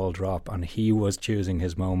that ball drop, and he was choosing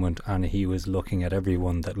his moment, and he was looking at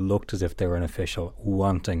everyone that looked as if they were an official,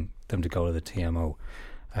 wanting them to go to the TMO.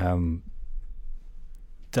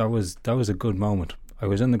 That was a good moment. I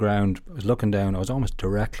was in the ground, I was looking down, I was almost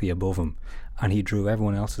directly above him, and he drew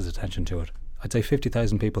everyone else's attention to it. I'd say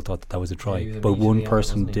 50,000 people thought that was a try, but one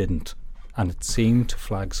person didn't, and it seemed to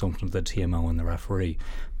flag something to the TMO and the referee.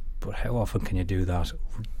 But how often can you do that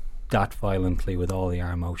violently with all the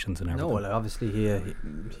arm motions and everything? No, well, obviously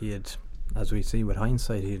he had, as we see with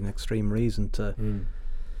hindsight, he had an extreme reason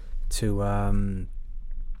to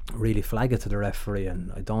really flag it to the referee,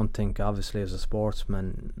 and I don't think, obviously, as a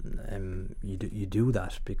sportsman, you do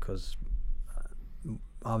that, because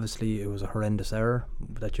obviously it was a horrendous error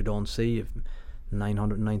that you don't see. If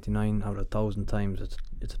 999 out of 1,000 times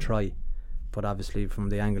it's a try, but obviously from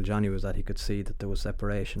the angle Johnny was at, he could see that there was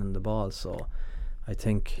separation in the ball. So I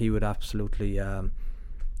think he would absolutely,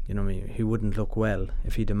 he wouldn't look well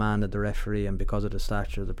if he demanded the referee, and because of the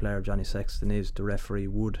stature of the player Johnny Sexton is, the referee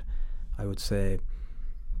would, I would say,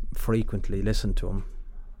 frequently listen to him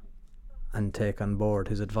and take on board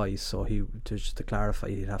his advice. So just to clarify,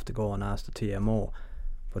 he'd have to go and ask the TMO.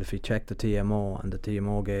 But if he checked the TMO and the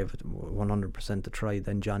TMO gave it 100% a try,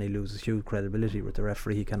 then Johnny loses huge credibility with the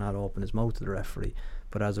referee. He cannot open his mouth to the referee.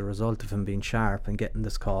 But as a result of him being sharp and getting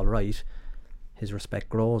this call right, his respect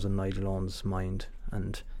grows in Nigel Owens' mind,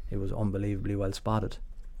 and it was unbelievably well spotted.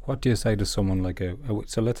 What do you say to someone like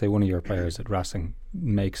so let's say one of your players at Racing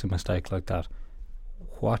makes a mistake like that?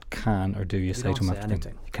 What can or do you say to him after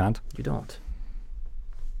anything? You can't? You don't.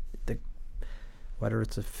 Whether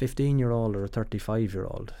it's a 15-year-old or a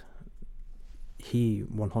 35-year-old, he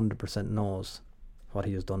 100% knows what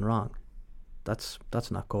he has done wrong. That's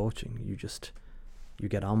not coaching. You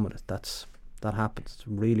get on with it. That happens. It's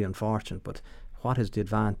really unfortunate, but what is the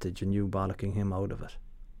advantage in you bollocking him out of it?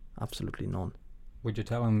 Absolutely none. Would you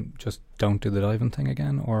tell him just don't do the diving thing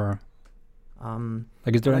again, or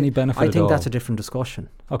is there any benefit? I think that's a different discussion.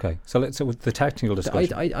 Okay, so with the technical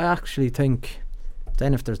discussion. I actually think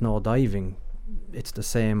then if there's no diving, it's the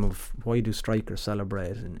same of why do strikers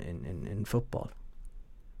celebrate in football?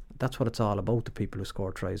 That's what it's all about, the people who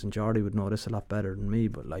score tries, and Jordy would know this a lot better than me,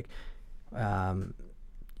 but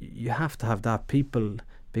you have to have that people,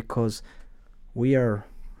 because we are,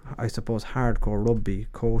 I suppose, hardcore rugby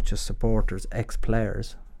coaches, supporters,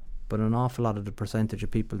 ex-players, but an awful lot of the percentage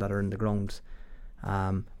of people that are in the grounds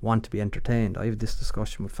want to be entertained. I have this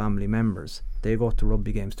discussion with family members. They go to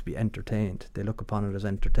rugby games to be entertained. They look upon it as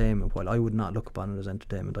entertainment, while I would not look upon it as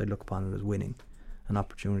entertainment. I'd look upon it as winning, an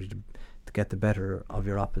opportunity to get the better of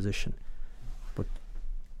your opposition. But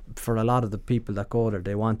for a lot of the people that go there,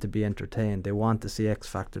 they want to be entertained. They want to see X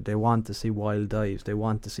Factor. They want to see wild dives. They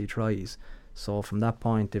want to see tries. So from that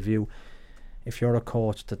point of view, if you're a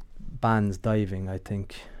coach that bans diving, I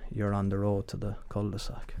think you're on the road to the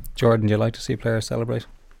cul-de-sac. Jordan, do you like to see players celebrate?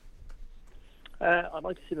 I'd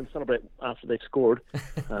like to see them celebrate after they've scored.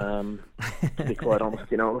 To be quite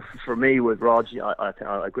honest, for me with ROG, I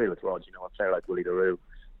agree with ROG. A player like Willie Daru,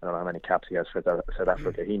 I don't know how many caps he has for South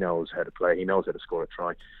Africa. He knows how to play. He knows how to score a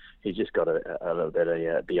try. He's just got a little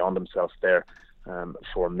bit beyond himself there.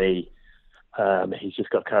 For me, he's just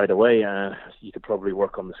got carried away. You could probably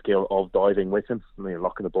work on the skill of diving with him.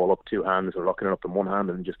 Locking the ball up two hands or locking it up in one hand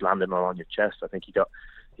and just landing it on your chest. I think he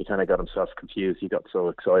kind of got himself confused. He got so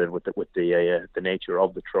excited with the nature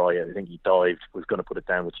of the try. I think he dived, was going to put it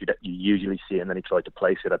down, which you usually see, and then he tried to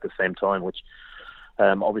place it at the same time, which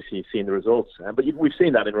obviously you've seen the results. But we've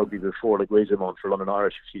seen that in rugby before. Like Rizamon for London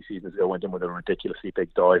Irish a few seasons ago went in with a ridiculously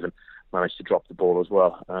big dive and managed to drop the ball as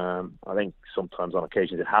well. I think sometimes on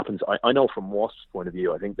occasions it happens. I know from Wasp's point of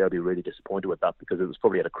view, I think they'll be really disappointed with that, because it was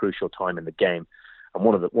probably at a crucial time in the game. And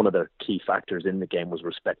one of the key factors in the game was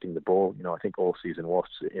respecting the ball. I think all season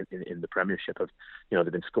Wasps in the Premiership have,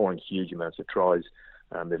 they've been scoring huge amounts of tries.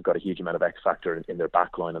 They've got a huge amount of X factor in their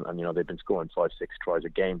back line, and they've been scoring 5-6 tries a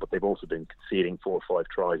game, but they've also been conceding 4 or 5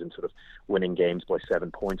 tries and sort of winning games by 7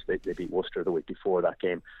 points. They beat Worcester the week before that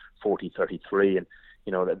game 40-33, and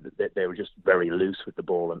they were just very loose with the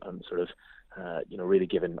ball and sort of really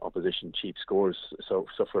giving opposition cheap scores. So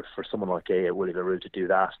for someone like Willie Leroux to do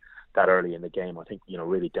that early in the game, I think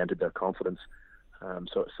really dented their confidence.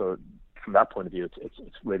 So from that point of view,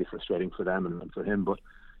 it's really frustrating for them and for him, but.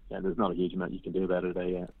 Yeah, there's not a huge amount you can do about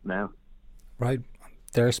it now. Right.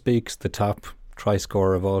 There speaks the top try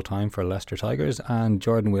scorer of all time for Leicester Tigers. And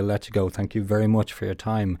Jordan, we'll let you go. Thank you very much for your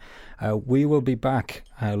time. We will be back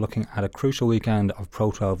looking at a crucial weekend of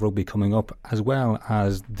Pro 12 rugby coming up, as well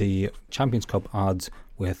as the Champions Cup odds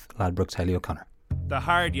with Ladbrokes' Haley O'Connor. The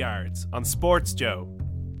Hard Yards on Sports Joe,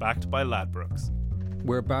 backed by Ladbrokes.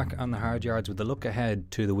 We're back on the hard yards with a look ahead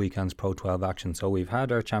to the weekend's Pro 12 action. So we've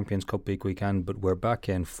had our Champions Cup weekend, but we're back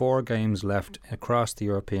in 4 games left across the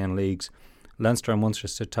European leagues. Leinster and Munster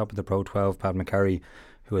sit top of the Pro 12. Pat McCarry,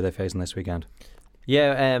 who are they facing this weekend?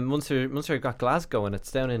 Yeah, Munster got Glasgow, and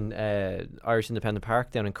it's down in Irish Independent Park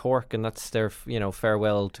down in Cork, and that's their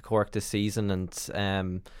farewell to Cork this season.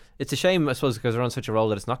 And it's a shame, I suppose, because they're on such a roll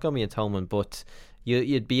that it's not going to be in Thomond, but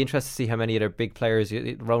you'd be interested to see how many of their big players.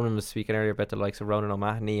 Ronan was speaking earlier about the likes of Ronan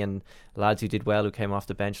O'Mahony and lads who did well, who came off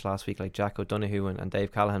the bench last week, like Jack O'Donoghue and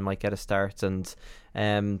Dave Callahan might get a start.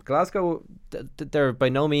 And Glasgow, they're by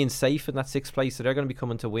no means safe in that 6th place, so they're going to be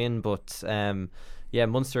coming to win. But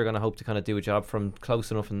Munster are going to hope to kind of do a job from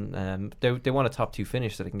close enough, and they want a top 2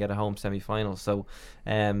 finish so they can get a home semi-final. So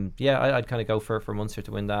I'd kind of go for Munster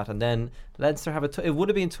to win that. And then Leinster have it would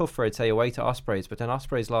have been tougher, I'd say, away to Ospreys, but then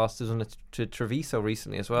Ospreys lost, isn't it, to Treviso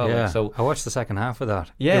recently as well. Yeah, so I watched the second half of that.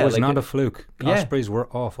 Yeah, it was not a fluke. Yeah. Ospreys were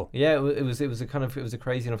awful. Yeah, it was a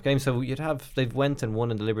crazy enough game. So they've went and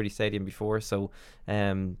won in the Liberty Stadium before, so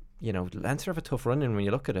Leinster have a tough run in when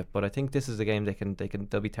you look at it, but I think this is a game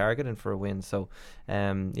they'll be targeting for a win. So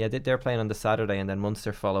they're playing on the Saturday, and then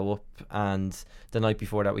Munster follow up, and the night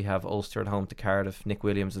before that we have Ulster at home to Cardiff. Nick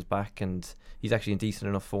Williams is back, and he's actually in decent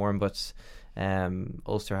enough form, but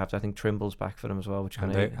Ulster have, I think Trimble's back for them as well, which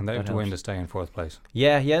and they have to win to stay in 4th place.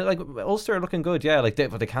 Yeah, like Ulster are looking good. Yeah, like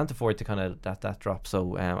but they can't afford to kind of that drop.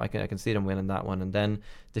 So I can see them winning that one. And then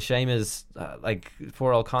the shame is like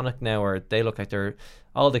for Connacht now, or they look like they're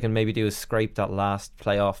all they can maybe do is scrape that last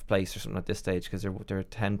playoff place or something at this stage, because they're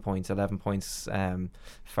 10 points, 11 points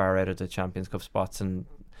far out of the Champions Cup spots. And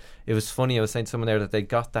it was funny, I was saying to someone there that they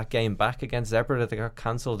got that game back against Zebra that they got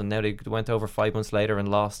cancelled, and now they went over 5 months later and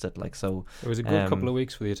lost it. Like, so it was a good couple of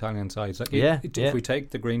weeks for the Italian sides. Like if we take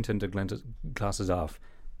the green tinted glasses off,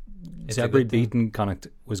 Zebra beating Connacht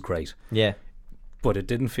was great. Yeah, but it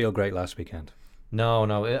didn't feel great last weekend. No,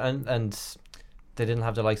 and they didn't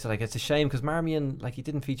have the likes of, like, it's a shame because Marmion, like, he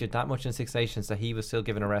didn't feature that much in Six Nations, that he was still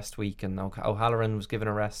given a rest week, and O'Halloran was given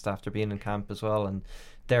a rest after being in camp as well, and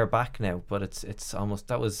they're back now. But it's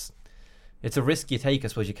almost, it's a risk you take, I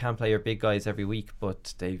suppose. You can't play your big guys every week,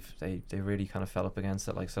 but they really kind of fell up against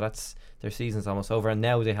it. Like, so that's, their season's almost over, and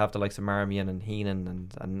now they have the likes of Marmion and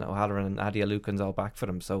Heenan and O'Halloran and Adia Lucan's all back for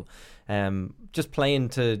them. So just playing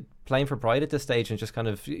for pride at this stage, and just kind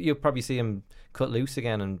of, you'll probably see him cut loose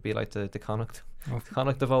again and be like the Connacht.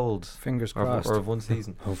 Connacht of old, fingers crossed, or of one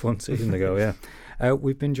season. Of one season ago, yeah.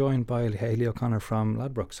 We've been joined by Hayley O'Connor from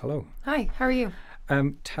Ladbrokes. Hello. Hi, how are you?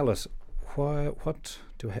 Tell us, what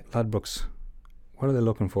do Ladbrokes, what are they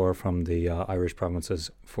looking for from the Irish provinces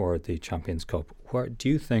for the Champions Cup? Where do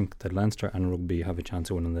you think that Leinster and Rugby have a chance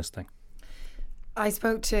of winning this thing? I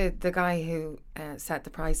spoke to the guy who set the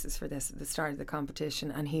prices for this at the start of the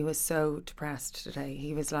competition, and he was so depressed today.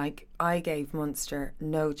 He was like, I gave Munster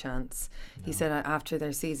no chance. No. He said after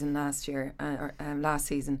their season last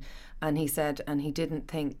season, and he said, and he didn't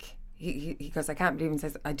think, he goes, I can't believe, he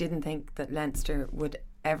says, I didn't think that Leinster would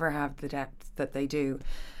ever have the depth that they do.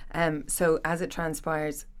 So as it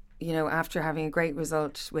transpires, you know, after having a great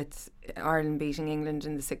result with Ireland beating England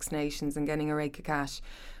in the Six Nations and getting a rake of cash,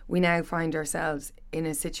 we now find ourselves in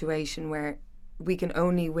a situation where we can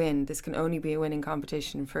only win. This can only be a winning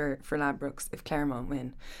competition for Ladbrokes if Claremont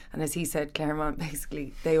win. And as he said, Claremont,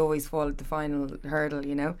 basically, they always fall at the final hurdle,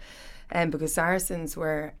 you know. Because Saracens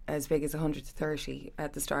were as big as 130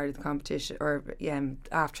 at the start of the competition, or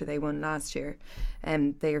after they won last year.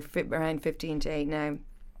 They are around 15-8 now.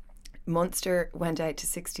 Munster went out to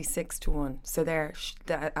 66-1, so they're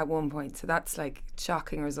at one point. So that's like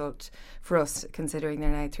shocking result for us, considering they're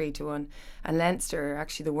now 3-1. And Leinster are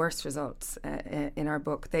actually the worst results in our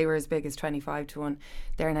book. They were as big as 25-1.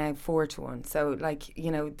 They're now 4-1. So, like, you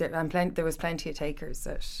know, there was plenty of takers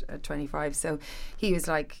at 25. So he was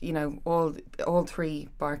like, you know, all three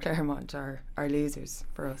bar Claremont are losers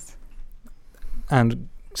for us. And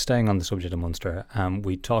staying on the subject of Munster,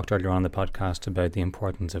 we talked earlier on the podcast about the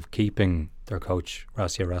importance of keeping their coach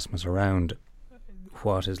Rassie Erasmus around.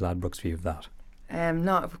 What is Ladbrokes' view of that?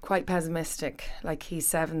 Not quite pessimistic. Like, he's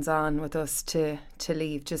sevens on with us to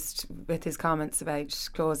leave, just with his comments about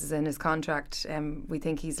clauses in his contract. We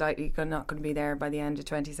think he's likely not going to be there by the end of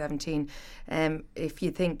 2017. If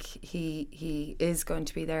you think he is going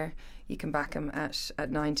to be there, you can back him at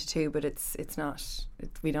 9-2, but it's not.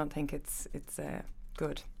 We don't think it's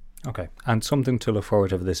good. Okay, and something to look forward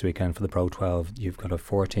to for this weekend for the Pro 12. You've got a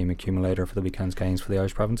 4-team accumulator for the weekend's games for the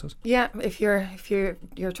Irish provinces. Yeah, if you're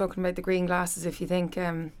talking about the green glasses, if you think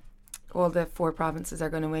all the 4 provinces are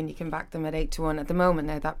going to win, you can back them at 8-1. At the moment,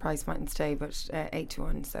 now that price mightn't stay, but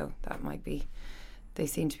 8-1. So that might be. They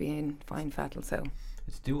seem to be in fine fettle. So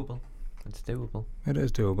it's doable. It's doable. It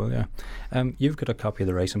is doable, yeah. You've got a copy of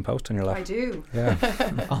the Racing Post on your lap. I do. Yeah.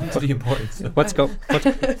 On to the important stuff.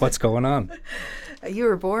 What's going on? You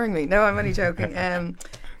were boring me. No, I'm only joking.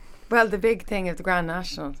 Well, the big thing of the Grand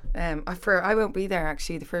National, I won't be there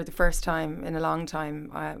actually for the first time in a long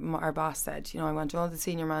time. Our boss said, you know, I want all the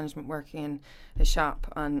senior management working in a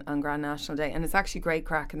shop on Grand National Day, and it's actually great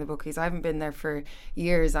crack in the bookies. I haven't been there for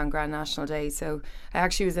years on Grand National Day, so I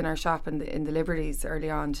actually was in our shop in the Liberties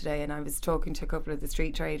early on today, and I was talking to a couple of the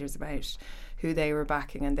street traders about who they were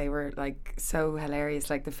backing, and they were like so hilarious.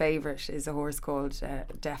 Like, the favourite is a horse called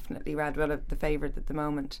Definitely Red, well, the favourite at the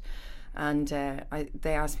moment. And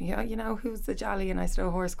they asked me, you know, who's the jolly? And I said,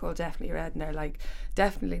 a horse called Definitely Red. And they're like,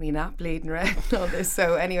 definitely not bleeding red and all this.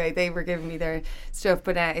 So anyway, they were giving me their stuff.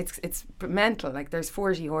 But it's mental. Like, there's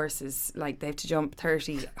 40 horses. Like, they have to jump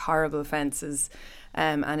 30 horrible fences.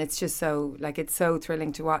 And it's just so, like, it's so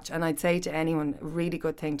thrilling to watch. And I'd say to anyone, a really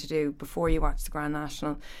good thing to do before you watch the Grand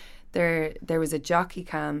National. There was a jockey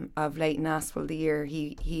cam of Leighton Aspel the year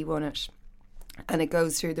he won it. and it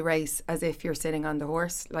goes through the race as if you're sitting on the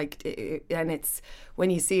horse, and it's, when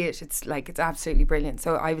you see it, it's like, it's absolutely brilliant.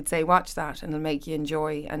 So I would say watch that, and it'll make you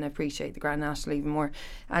enjoy and appreciate the Grand National even more.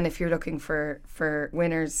 And if you're looking for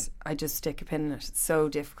winners, I just stick a pin in it. It's so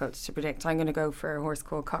difficult to predict. I'm going to go for a horse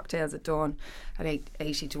called Cocktails at Dawn at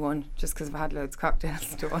 80 to 1, just because I've had loads of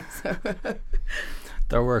cocktails at Dawn. So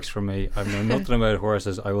That works for me. I know nothing about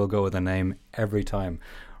horses. I will go with a name every time.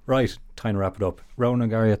 Right, time to wrap it up. Ronan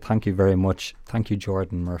Garia, thank you very much. Thank you,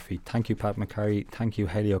 Jordan Murphy. Thank you, Pat McCarry. Thank you,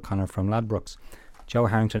 Hayley O'Connor from Ladbrokes. Joe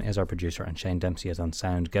Harrington is our producer, and Shane Dempsey is on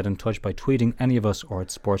sound. Get in touch by tweeting any of us or at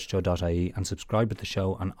sportsjoe.ie, and subscribe to the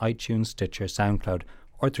show on iTunes, Stitcher, SoundCloud,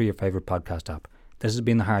 or through your favourite podcast app. This has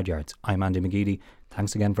been The Hard Yards. I'm Andy McGeady.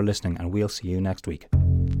 Thanks again for listening, and we'll see you next week.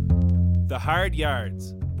 The Hard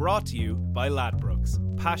Yards, brought to you by Ladbrokes,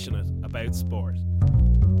 passionate about sport.